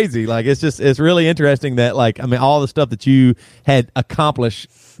 It's crazy. Like, it's really interesting that, like, I mean, all the stuff that you had accomplished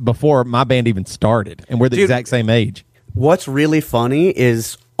before my band even started, and we're the exact same age. What's really funny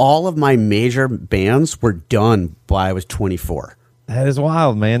is all of my major bands were done by I was 24. That is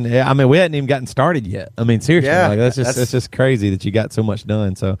wild, man. Yeah, I mean, we hadn't even gotten started yet. I mean, seriously, that's just crazy that you got so much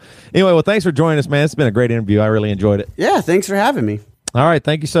done. So, anyway, well, thanks for joining us, man. It's been a great interview. I really enjoyed it. Yeah, thanks for having me. All right,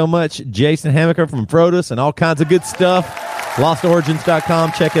 thank you so much, Jason Hamacher from Frodus and all kinds of good stuff.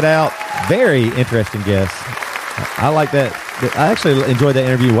 LostOrigins.com, check it out. Very interesting guest. I like that. I actually enjoyed that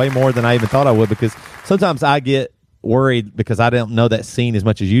interview way more than I even thought I would, because sometimes I get worried because I don't know that scene as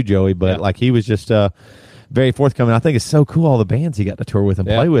much as you, Joey, but like, he was just very forthcoming. I think it's so cool, all the bands he got to tour with and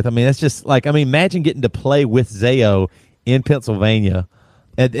play with. I mean, it's just like, I mean, imagine getting to play with Zayo in Pennsylvania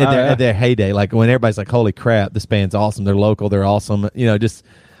at their heyday, like when everybody's like, holy crap, this band's awesome, they're local, they're awesome, just,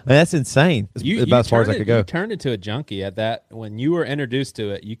 I mean, that's insane. About as far as I could go. You turned into a junkie at that. When you were introduced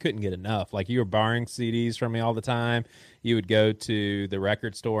to it, you couldn't get enough. Like, you were borrowing CDs from me all the time. You would go to the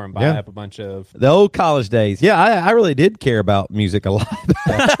record store and buy up a bunch of the old college days. Yeah, I really did care about music a lot.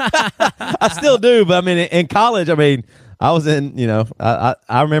 I still do, but I mean, in college, I mean, I was in,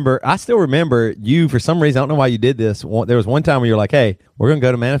 I still remember you, for some reason, I don't know why you did this. There was one time where you're like, hey, we're going to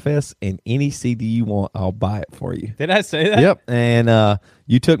go to Manifest, and any CD you want, I'll buy it for you. Did I say that? Yep. And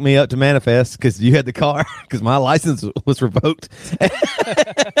you took me up to Manifest because you had the car, because my license was revoked.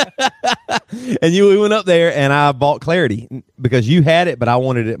 And we went up there, and I bought Clarity because you had it, but I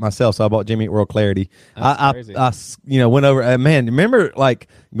wanted it myself, so I bought Jimmy Eat World Clarity. Crazy. I went over, man, remember, like,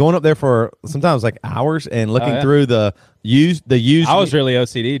 going up there for sometimes like hours and looking through the used. I was really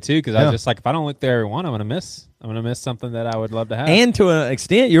OCD too, because I was just like, if I don't look there every one, I'm gonna miss something that I would love to have. And to an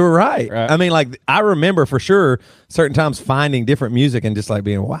extent, you were right. I mean, like, I remember for sure certain times finding different music and just like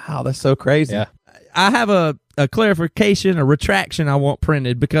being, wow, that's so crazy. Yeah. I have a clarification, a retraction I want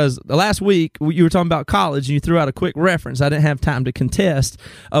printed, because last week you were talking about college and you threw out a quick reference. I didn't have time to contest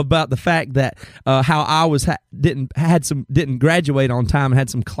about the fact that how I was didn't graduate on time and had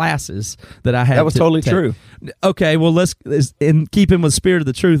some classes that I had. That was totally take. true. Okay, well, let's in keeping with the spirit of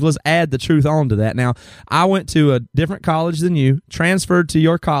the truth, let's add the truth onto that. Now, I went to a different college than you, transferred to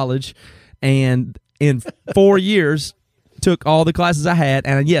your college, and in 4 years took all the classes I had,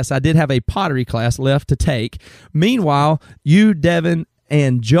 and yes, I did have a pottery class left to take. Meanwhile, you, Devin,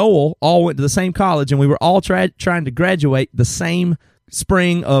 and Joel all went to the same college, and we were all trying to graduate the same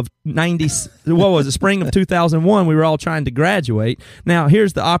spring of spring of 2001. We were all trying to graduate. Now,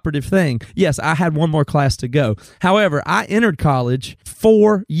 here's the operative thing. Yes, I had one more class to go. However, I entered college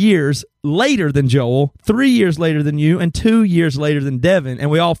 4 years later than Joel, 3 years later than you, and 2 years later than Devin,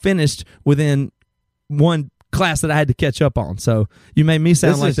 and we all finished within one class that I had to catch up on. So you made me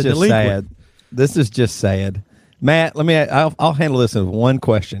sound like the delinquent. Sad. This is just sad. Matt, I'll handle this in one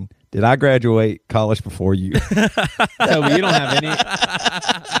question. Did I graduate college before you? Toby, you don't have any.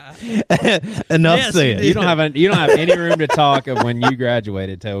 Enough said. You don't have any room to talk of when you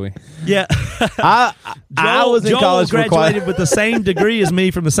graduated, Toby. Yeah, I was in college. Graduated with the same degree as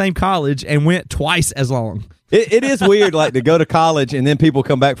me from the same college and went twice as long. It is weird, like, to go to college and then people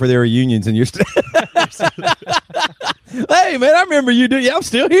come back for their reunions and you're still. Hey, man, I remember you doing. Yeah, I'm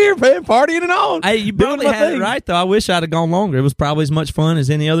still here, man, partying and on. Hey, you probably had it right, though. I wish I'd have gone longer. It was probably as much fun as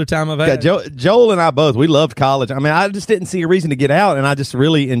any other time I've had. Yeah, Joel and I both, we loved college. I mean, I just didn't see a reason to get out, and I just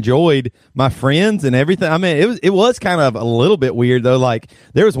really enjoyed my friends and everything. I mean, it was kind of a little bit weird, though. Like,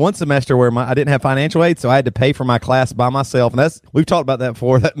 there was one semester where I didn't have financial aid, so I had to pay for my class by myself. And we've talked about that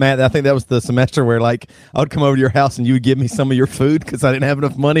before, Matt. I think that was the semester where, like, I would come over to your house and you would give me some of your food because I didn't have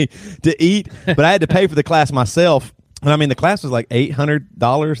enough money to eat, but I had to pay for the class myself. And I mean, the class was like $800,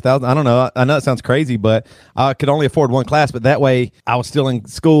 $1,000. I don't know. I know it sounds crazy, but I could only afford one class. But that way, I was still in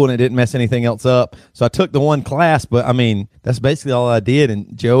school and it didn't mess anything else up. So I took the one class. But I mean, that's basically all I did.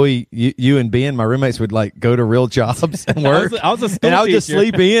 And Joey, you and Ben, my roommates, would like go to real jobs and work. I was a school and I would just teacher.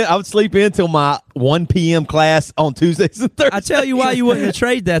 sleep in. I would sleep in till my 1 p.m. class on Tuesdays and Thursdays. I tell you why you wouldn't have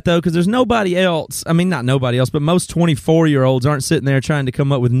traded that, though, because there's nobody else. I mean, not nobody else, but most 24-year-olds aren't sitting there trying to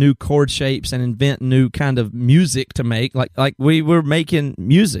come up with new chord shapes and invent new kind of music to make. Like we were making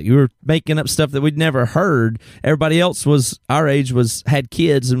music. We were making up stuff that we'd never heard. Everybody else was our age, had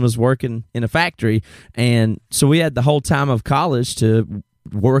kids and was working in a factory. And so we had the whole time of college to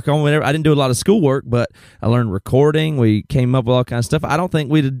work on whatever. I didn't do a lot of schoolwork, but I learned recording. We came up with all kinds of stuff. I don't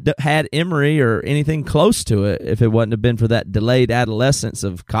think we'd have had Emory or anything close to it if it wouldn't have been for that delayed adolescence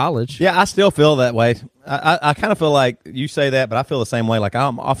of college. Yeah, I still feel that way. I kind of feel like you say that, but I feel the same way. Like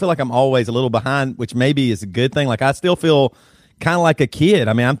I feel like I'm always a little behind, which maybe is a good thing. Like I still feel kind of like a kid.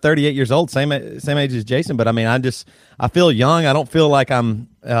 I mean, I'm 38 years old, same age as Jason, but I mean, I feel young. I don't feel like I'm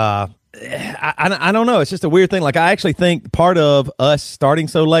I don't know. It's just a weird thing. Like, I actually think part of us starting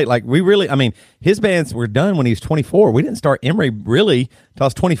so late, like his bands were done when he was 24. We didn't start Emory really until I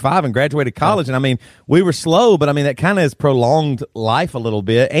was 25 and graduated college. And I mean, we were slow, but I mean, that kind of has prolonged life a little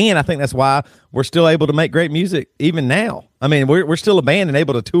bit. And I think that's why we're still able to make great music even now. I mean, we're still a band and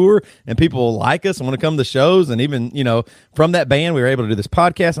able to tour, and people like us and want to come to shows. And even, from that band, we were able to do this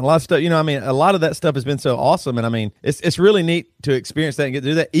podcast and a lot of stuff. I mean, a lot of that stuff has been so awesome. And I mean, it's really neat to experience that and get to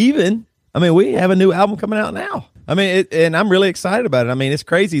do that. We have a new album coming out now. I mean, and I'm really excited about it. I mean, it's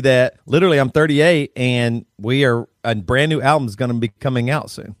crazy that literally I'm 38 and a brand new album is going to be coming out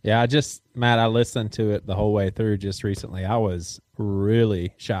soon. Yeah, Matt, I listened to it the whole way through just recently. I was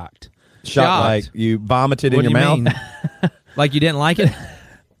really shocked. Shocked. Like you vomited in your mouth? Mean? Like you didn't like it?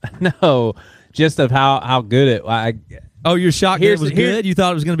 No, just of how good it. Oh, you're shocked that it was good? You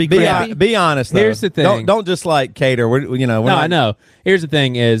thought it was going to be crappy? Be honest, though. Here's the thing. Don't just like cater. I know. Here's the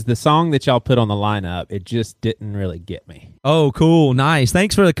thing is the song that y'all put on the lineup, it just didn't really get me. Oh, cool. Nice.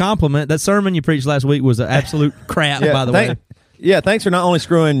 Thanks for the compliment. That sermon you preached last week was an absolute crap, by the way. Yeah, thanks for not only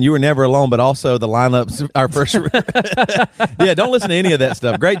screwing You Were Never Alone, but also the lineups. Our first. Yeah, don't listen to any of that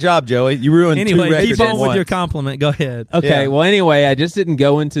stuff. Great job, Joey. You ruined two records. Keep on with your compliment. Go ahead. Okay. Yeah. Well, anyway, I just didn't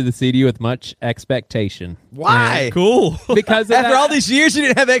go into the CD with much expectation. Why? Cool. Because after all these years, you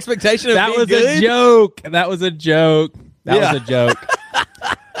didn't have expectation of that being was good? a joke. That was a joke. That was a joke.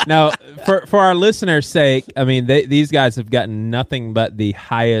 Now, for our listeners' sake, I mean, these guys have gotten nothing but the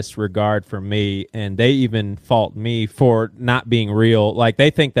highest regard for me, and they even fault me for not being real. Like, they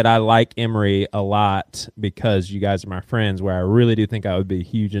think that I like Emory a lot because you guys are my friends, where I really do think I would be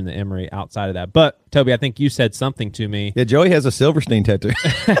huge into Emory outside of that. But, Toby, I think you said something to me. Yeah, Joey has a Silverstein tattoo.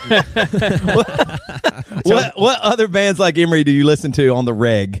 What other bands like Emory do you listen to on the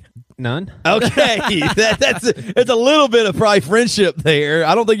reg? None. Okay, it's a little bit of probably friendship there.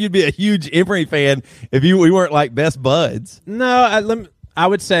 I don't think you'd be a huge Emory fan if we weren't like best buds. No, I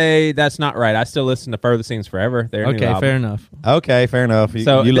would say that's not right. I still listen to Further Seems Forever. Okay, fair enough. Okay, fair enough. You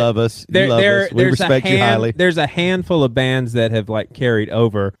love us. You love us. We respect you highly. There's a handful of bands that have like carried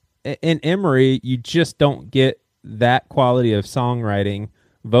over. In Emory, you just don't get that quality of songwriting,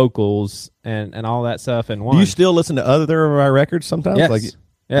 vocals, and all that stuff in one. Do you still listen to other of our records sometimes? Yes.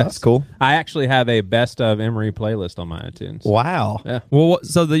 Yes. That's cool. I actually have a best of Emory playlist on my iTunes. Wow. Yeah. Well,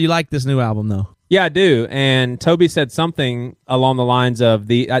 so you like this new album, though? Yeah, I do. And Toby said something along the lines of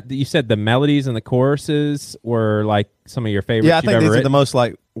you said the melodies and the choruses were like some of your favorites. Yeah, I think these are the most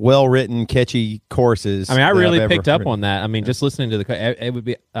like well-written, catchy choruses. I mean, I really picked up on that. I mean, just listening to it would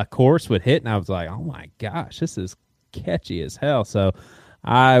be a chorus would hit, and I was like, oh my gosh, this is catchy as hell. So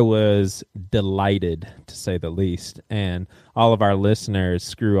I was delighted, to say the least. And all of our listeners,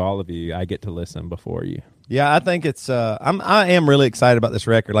 screw all of you, I get to listen before you. Yeah, I think it's I am really excited about this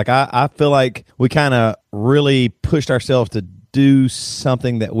record. Like I feel like we kind of really pushed ourselves to do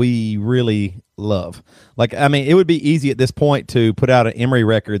something that we really love. Like, I mean, it would be easy at this point to put out an Emory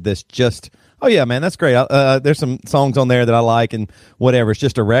record that's just, oh yeah, man, that's great. There's some songs on there that I like and whatever. It's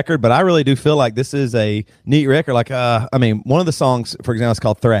just a record, but I really do feel like this is a neat record. Like, one of the songs, for example, is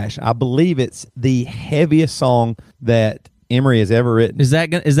called Thrash. I believe it's the heaviest song that Emory has ever written. Is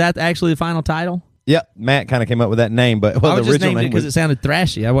that actually the final title? Yep, Matt kind of came up with that name, but I the original name because it sounded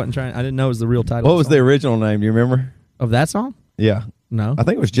thrashy. I didn't know it was the real title. What was the original name? Do you remember? Of that song? Yeah. No. I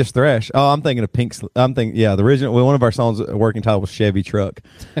think it was just Thrash. Oh, I'm thinking of Pink. The original. One of our songs, working title was Chevy Truck,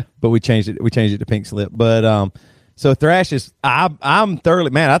 but we changed it. We changed it to Pink Slip. But So thrash is I'm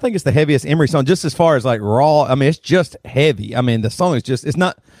thoroughly, man, I think it's the heaviest Emery song, just as far as like raw. I mean, it's just heavy. I mean, the song is just, it's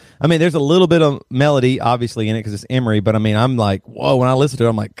not, I mean, there's a little bit of melody obviously in it because it's Emery, but I mean, I'm like, whoa, when I listen to it,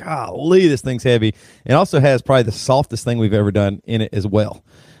 I'm like, golly, this thing's heavy. It also has probably the softest thing we've ever done in it as well.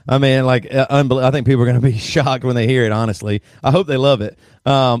 I mean, like, I think people are going to be shocked when they hear it, honestly. I hope they love it.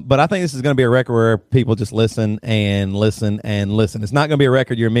 But I think this is going to be a record where people just listen and listen and listen. It's not going to be a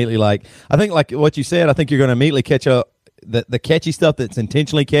record you're immediately like, I think like what you said, I think you're going to immediately catch up. The catchy stuff that's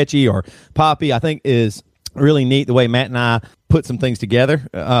intentionally catchy or poppy, I think is really neat the way Matt and I put some things together.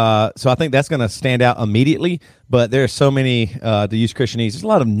 So I think that's going to stand out immediately. But there are so many, to use Christianese, there's a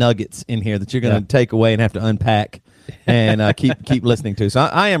lot of nuggets in here that you're going to take away and have to unpack and keep listening to. So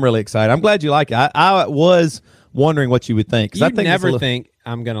I am really excited. I'm glad you like it. I was wondering what you would think. You I think never think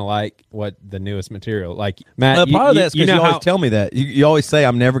I'm going to like what the newest material. Like, Matt, part of that's because you always how, tell me that. You always say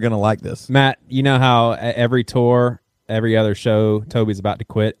I'm never going to like this. Matt, you know how every tour, every other show, Toby's about to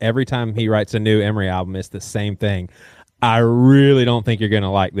quit. Every time he writes a new Emery album, it's the same thing. I really don't think you're going to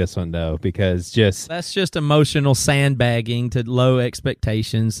like this one, though, because that's just emotional sandbagging to low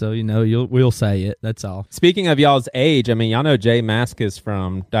expectations. So, we'll say it. That's all. Speaking of y'all's age, I mean, y'all know Jay Mascis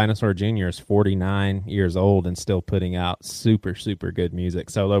from Dinosaur Jr. is 49 years old and still putting out super, super good music,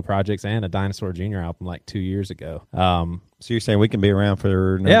 solo projects, and a Dinosaur Jr. album like 2 years ago. So you're saying we can be around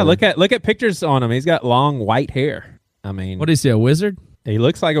for another... Yeah, look at pictures on him. He's got long white hair. I mean... What is he, a wizard? He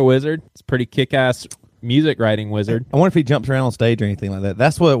looks like a wizard. It's a pretty kick-ass music writing wizard. I wonder if he jumps around on stage or anything like that.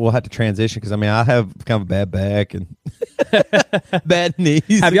 That's what we'll have to transition because I mean I have kind of a bad back and bad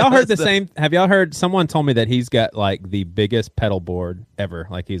knees. Have y'all heard the same? Have y'all heard? Someone told me that he's got like the biggest pedal board ever.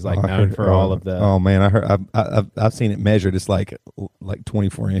 Like he's like known for all of the. Oh man, I heard. I've seen it measured. It's like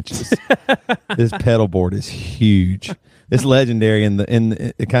 24 inches. This pedal board is huge. It's legendary in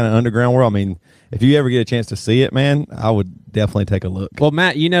the kind of underground world. I mean, if you ever get a chance to see it, man, I would definitely take a look. Well,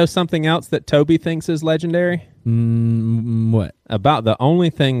 Matt, you know something else that Toby thinks is legendary? What? About the only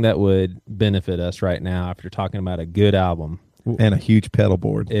thing that would benefit us right now after talking about a good album and a huge pedal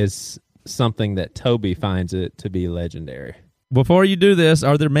board is something that Toby finds it to be legendary. Before you do this,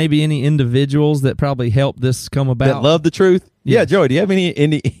 are there maybe any individuals that probably helped this come about? That love the truth? Yes. Yeah, Joey, do you have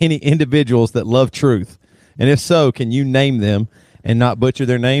any individuals that love truth? And if so, can you name them and not butcher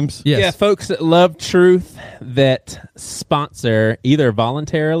their names? Yes. Yeah, folks that love truth that sponsor either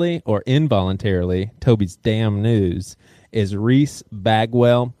voluntarily or involuntarily Toby's Damn News is Reese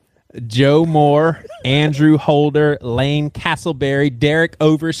Bagwell, Joe Moore, Andrew Holder, Lane Castleberry, Derek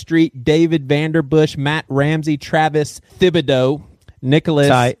Overstreet, David Vanderbush, Matt Ramsey, Travis Thibodeau, Nicholas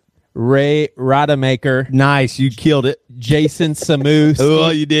Tight. Ray Rodemaker. Nice, you killed it. Jason Samus. Oh,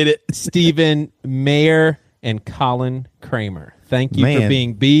 you did it. Stephen Mayer, and Colin Kramer. Thank you Man. for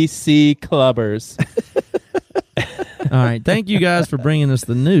being BC Clubbers. All right. Thank you guys for bringing us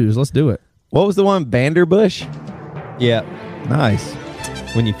the news. Let's do it. What was the one? Vanderbush? Yeah. Nice.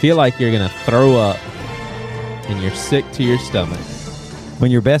 When you feel like you're going to throw up and you're sick to your stomach.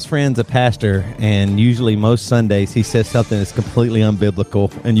 When your best friend's a pastor and usually most Sundays he says something that's completely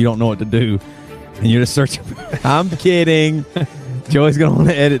unbiblical and you don't know what to do and you're just searching. I'm kidding. Joey's going to want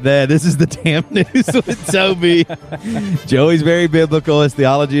to edit that. This is the Damn News with Toby. Joey's very biblical. His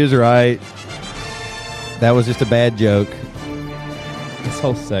theology is right. That was just a bad joke. This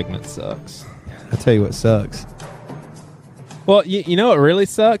whole segment sucks. I'll tell you what sucks. Well, you know what really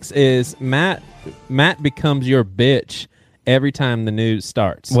sucks is Matt becomes your bitch every time the news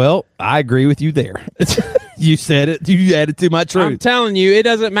starts. Well, I agree with you there. You said it. You added to my truth. I'm telling you, it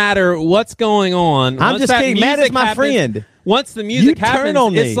doesn't matter what's going on. I'm just kidding. Matt is my friend. Once the music You turn happens,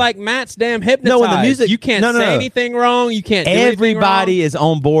 on me. it's like Matt's damn hypnotized. No, when the music- you can't no. say anything wrong. You can't do anything wrong. Everybody is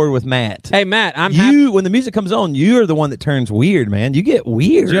on board with Matt. Hey, Matt, I'm happy. You, when the music comes on, you're the one that turns weird, man. You get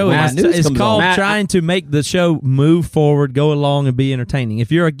weird. Joey, when it's, the news it's comes called on. Matt, trying to make the show move forward, go along, and be entertaining.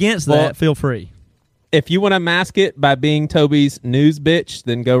 If you're against that, feel free. If you want to mask it by being Toby's news bitch,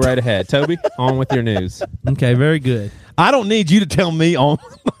 then go right ahead. Toby, on with your news. Okay, very good. I don't need you to tell me on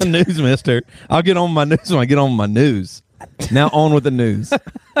my news, mister. I'll get on my news when I get on my news. Now on with the news.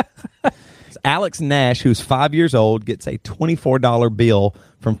 Alex Nash, who's 5 years old, gets a $24 bill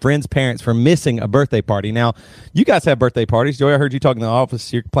from friends' parents for missing a birthday party. Now, you guys have birthday parties. Joey, I heard you talking in the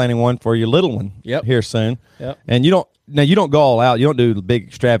office. You're planning one for your little one here soon. Yep. And you don't go all out. You don't do big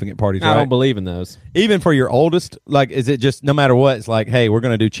extravagant parties, right? I don't believe in those. Even for your oldest, like, is it just no matter what? It's like, hey, we're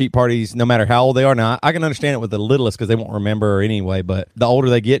going to do cheap parties no matter how old they are. Now, I can understand it with the littlest because they won't remember anyway. But the older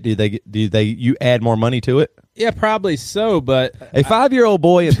they get, you add more money to it? Yeah, probably so. But A 5-year-old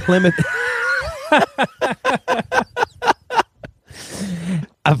boy in Plymouth.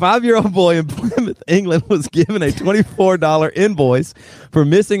 A A 5-year-old boy in Plymouth, England, was given a $24 invoice for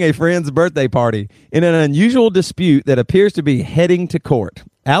missing a friend's birthday party in an unusual dispute that appears to be heading to court.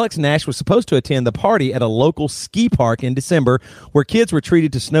 Alex Nash was supposed to attend the party at a local ski park in December where kids were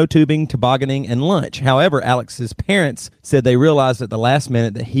treated to snow tubing, tobogganing, and lunch. However, Alex's parents said they realized at the last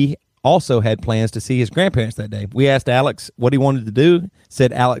minute that he also had plans to see his grandparents that day. We asked Alex what he wanted to do,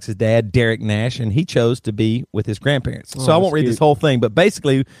 said Alex's dad, Derek Nash, and he chose to be with his grandparents. So I won't read this whole thing, but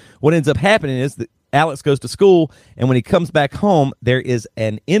basically what ends up happening is that Alex goes to school, and when he comes back home, there is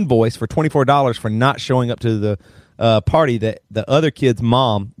an invoice for $24 for not showing up to the party that the other kid's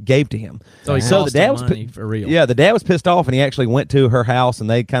mom gave to him. So he the dad was money for real. Yeah, the dad was pissed off, and he actually went to her house, and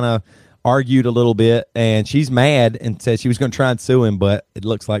they kind of argued a little bit, and she's mad and said she was going to try and sue him, but it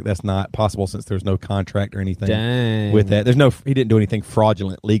looks like that's not possible since there's no contract or anything with that. He didn't do anything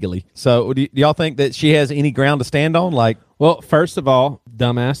fraudulent legally. So do y'all think that she has any ground to stand on? Like, Well, first of all,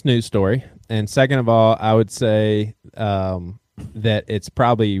 dumbass news story. And second of all, I would say that it's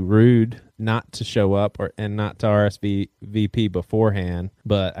probably rude not to show up and not to RSVP beforehand,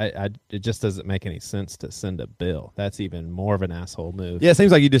 but it just doesn't make any sense to send a bill. That's even more of an asshole move. yeah, it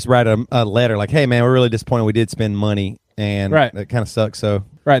seems like you just write a letter like, hey, man, we're really disappointed we did spend money, and that kind of sucks. So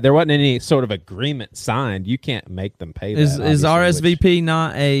Right, there wasn't any sort of agreement signed. You can't make them pay that. Is RSVP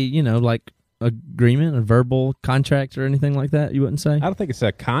not a, like agreement, a verbal contract or anything like that, you wouldn't say? I don't think it's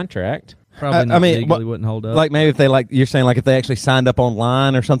a contract. Probably not legally wouldn't hold up. Like maybe if they you're saying if they actually signed up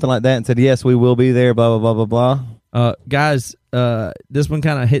online or something like that and said, yes, we will be there, blah, blah, blah, blah, blah. Guys, this one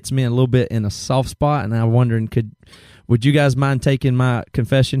kind of hits me a little bit in a soft spot, and I'm wondering, would you guys mind taking my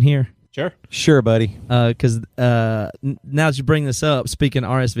confession here? Sure, buddy. Because now that you bring this up, speaking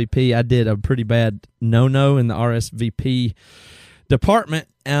of RSVP, I did a pretty bad no-no in the RSVP department.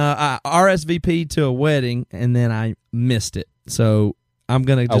 I RSVP'd to a wedding, and then I missed it. So I'm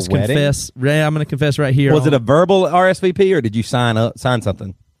going to just confess. I'm going to confess right here. Was it a verbal RSVP, or did you sign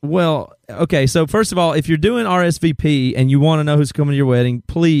something? Well, okay, so first of all, if you're doing RSVP and you want to know who's coming to your wedding,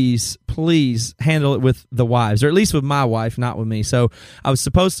 please handle it with the wives, or at least with my wife, not with me. So we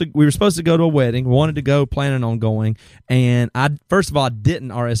were supposed to go to a wedding, wanted to go, planning on going, and I didn't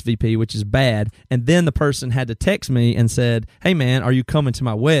RSVP, which is bad, and then the person had to text me and said, hey man, are you coming to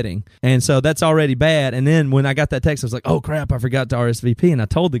my wedding? And so that's already bad, and then when I got that text, I was like, oh crap, I forgot to RSVP, and I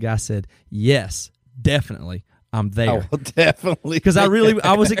told the guy, I said, yes, definitely. I'm there. Oh, definitely. Because I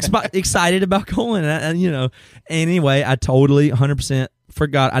was excited about going. And anyway, I totally 100%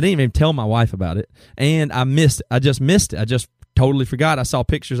 forgot. I didn't even tell my wife about it. And I just missed it. I just totally forgot. I saw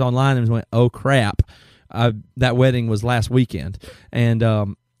pictures online and went, oh, crap. That wedding was last weekend. And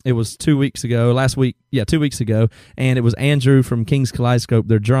it was 2 weeks ago. 2 weeks ago. And it was Andrew from King's Kaleidoscope,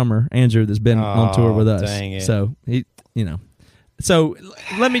 their drummer, Andrew, that's been on tour with us. Dang it. So, So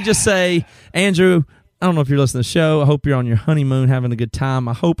let me just say, Andrew, I don't know if you're listening to the show. I hope you're on your honeymoon having a good time.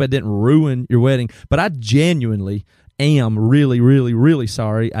 I hope I didn't ruin your wedding, but I genuinely am really, really, really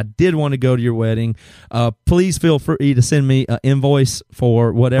sorry. I did want to go to your wedding. Please feel free to send me an invoice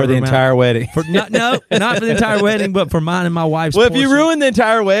for whatever. For the entire wedding. Not for the entire wedding, but for mine and my wife's Well, if portion. you ruin the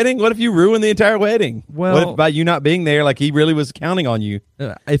entire wedding, what if you ruin the entire wedding? Well, what if by you not being there, he really was counting on you?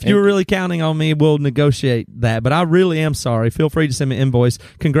 If you were really counting on me, we'll negotiate that. But I really am sorry. Feel free to send me an invoice.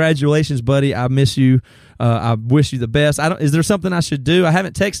 Congratulations, buddy. I miss you. I wish you the best. Is there something I should do? I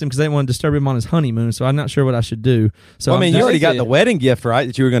haven't texted him because I didn't want to disturb him on his honeymoon, so I'm not sure what I should do. So you already got the wedding gift, right,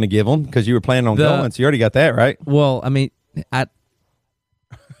 that you were going to give him because you were planning on going, so you already got that, right? Well,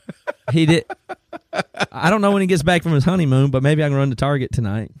 he did. I don't know when he gets back from his honeymoon, but maybe I can run to Target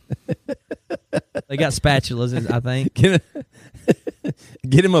tonight. They got spatulas, I think.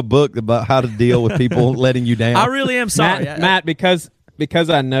 Get him a book about how to deal with people letting you down. I really am sorry. Matt, because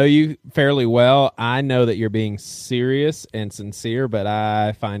I know you fairly well, I know that you're being serious and sincere, but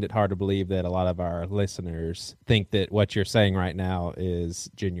I find it hard to believe that a lot of our listeners think that what you're saying right now is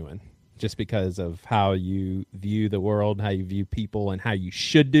genuine. Just because of how you view the world, how you view people, and how you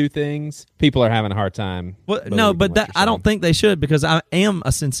should do things, people are having a hard time. Well, no, but I don't think they should, because I am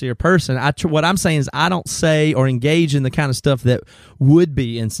a sincere person. What I'm saying is I don't say or engage in the kind of stuff that would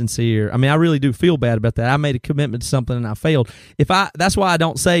be insincere. I mean, I really do feel bad about that. I made a commitment to something and I failed. That's why I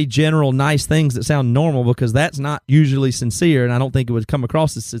don't say general nice things that sound normal, because that's not usually sincere, and I don't think it would come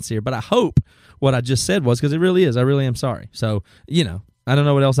across as sincere. But I hope what I just said was, because it really is. I really am sorry. So, I don't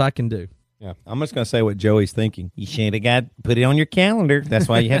know what else I can do. Yeah, I'm just going to say what Joey's thinking. You should have put it on your calendar. That's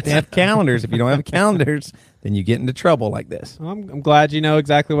why you have to have calendars. If you don't have calendars, then you get into trouble like this. I'm glad you know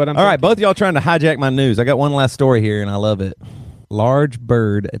exactly what I'm All right, both of y'all trying to hijack my news. I got one last story here, and I love it. Large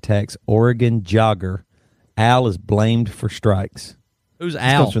bird attacks Oregon jogger. Owl is blamed for strikes. Who's This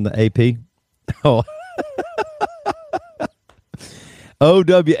Al? comes from the AP. Oh.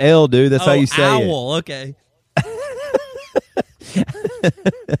 OWL, dude. That's how you say owl. Okay.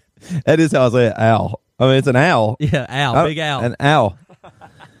 it. That is how I say it. Owl. I mean, it's an owl. Yeah, Al. Big Al. An owl.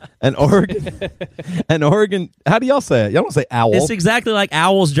 An Oregon. How do y'all say it? Y'all don't say owl. It's exactly like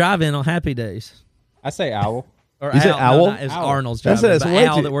Owl's Drive-In on Happy Days. I say owl. Or You said no, owl? not- it's Owl. Arnold's That's Drive-In. it, it's But way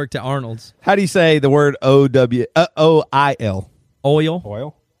Al too- that worked at Arnold's. How do you say the word OIL? Oil.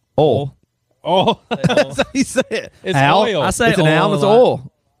 Oil. Oil. Oh, That's how you say it. It's owl. oil. I say It's an oil owl. a It's lot.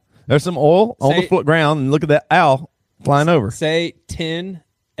 oil. There's some oil on Say- the foot ground, and look at that owl flying over. say tin.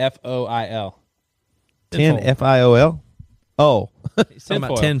 FOIL. 10 FIOL. Oh, He's talking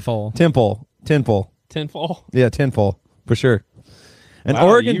about Tinfoil. tinfoil. tinfoil. Tinfoil. Yeah, tinfoil for sure. An Wow,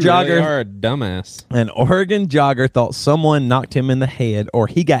 Oregon you jogger. really are a dumbass. An Oregon jogger thought someone knocked him in the head, or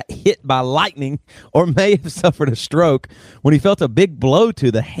he got hit by lightning, or may have suffered a stroke when he felt a big blow to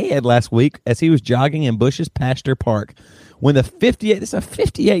the head last week as he was jogging in Bush's Pasture Park. When this is a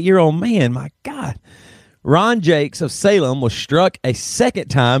 58-year-old man, my God. Ron Jakes of Salem was struck a second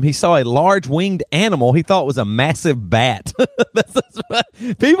time. He saw a large winged animal he thought was a massive bat.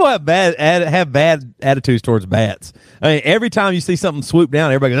 People have bad attitudes towards bats. I mean, every time you see something swoop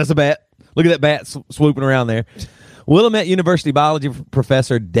down, everybody goes, "That's a bat. Look at that bat swooping around there." Willamette University biology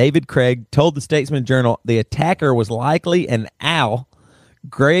professor David Craig told the Statesman Journal the attacker was likely an owl.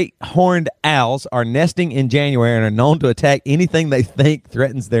 Great horned owls are nesting in January and are known to attack anything they think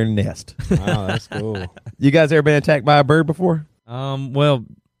threatens their nest. Wow, that's cool. You guys ever been attacked by a bird before? Well,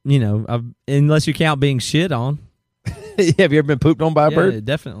 unless you count being shit on. Have you ever been pooped on by a bird? Yeah,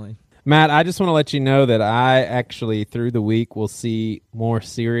 definitely. Matt, I just want to let you know that I actually, through the week, will see more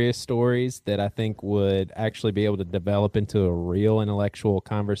serious stories that I think would actually be able to develop into a real intellectual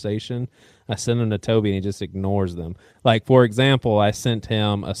conversation. I send them to Toby, and he just ignores them. Like, for example, I sent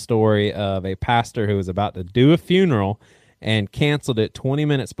him a story of a pastor who was about to do a funeral and canceled it 20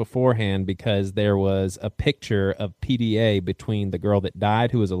 minutes beforehand because there was a picture of PDA between the girl that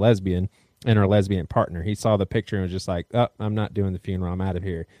died, who was a lesbian, and her lesbian partner. He saw the picture and was just like, "Oh, I'm not doing the funeral. I'm out of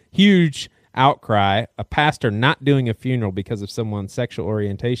here." Huge outcry. A pastor not doing a funeral because of someone's sexual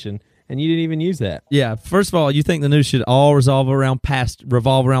orientation, and you didn't even use that. Yeah. First of all, you think the news should all revolve around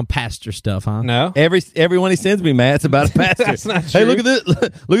pastor stuff, huh? No. Everyone he sends me, Matt, it's about a pastor. That's not Hey, true. look at this!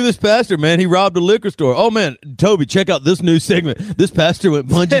 Look at this pastor, man. He robbed a liquor store. Oh man, Toby, check out this new segment. This pastor went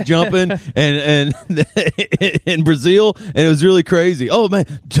bungee jumping and in Brazil, and it was really crazy. Oh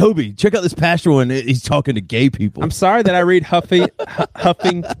man, Toby, check out this pastor one. He's talking to gay people. I'm sorry that I read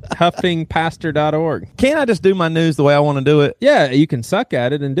huffingpastor.org. Can't I just do my news the way I want to do it? Yeah, you can suck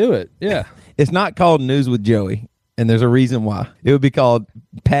at it and do it. Yeah. It's not called News with Joey, and there's a reason why. It would be called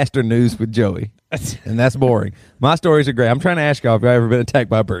Pastor News with Joey, and that's boring. My stories are great. I'm trying to ask y'all if you've ever been attacked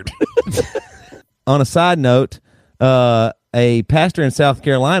by a bird. On a side note, a pastor in South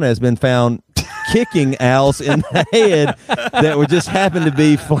Carolina has been found kicking owls in the head that would just happen to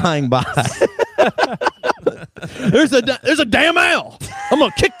be flying by. There's a damn owl. I'm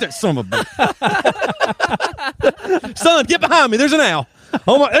gonna kick that son of a bitch. Son, get behind me. There's an owl.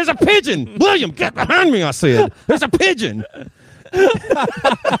 Oh my! There's a pigeon. William, get behind me! I said, "There's a pigeon."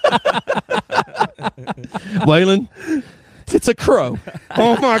 Waylon, it's a crow.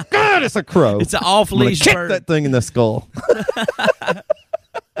 Oh my God, it's a crow. It's an I'm gonna off-leash kick bird. that thing in the skull.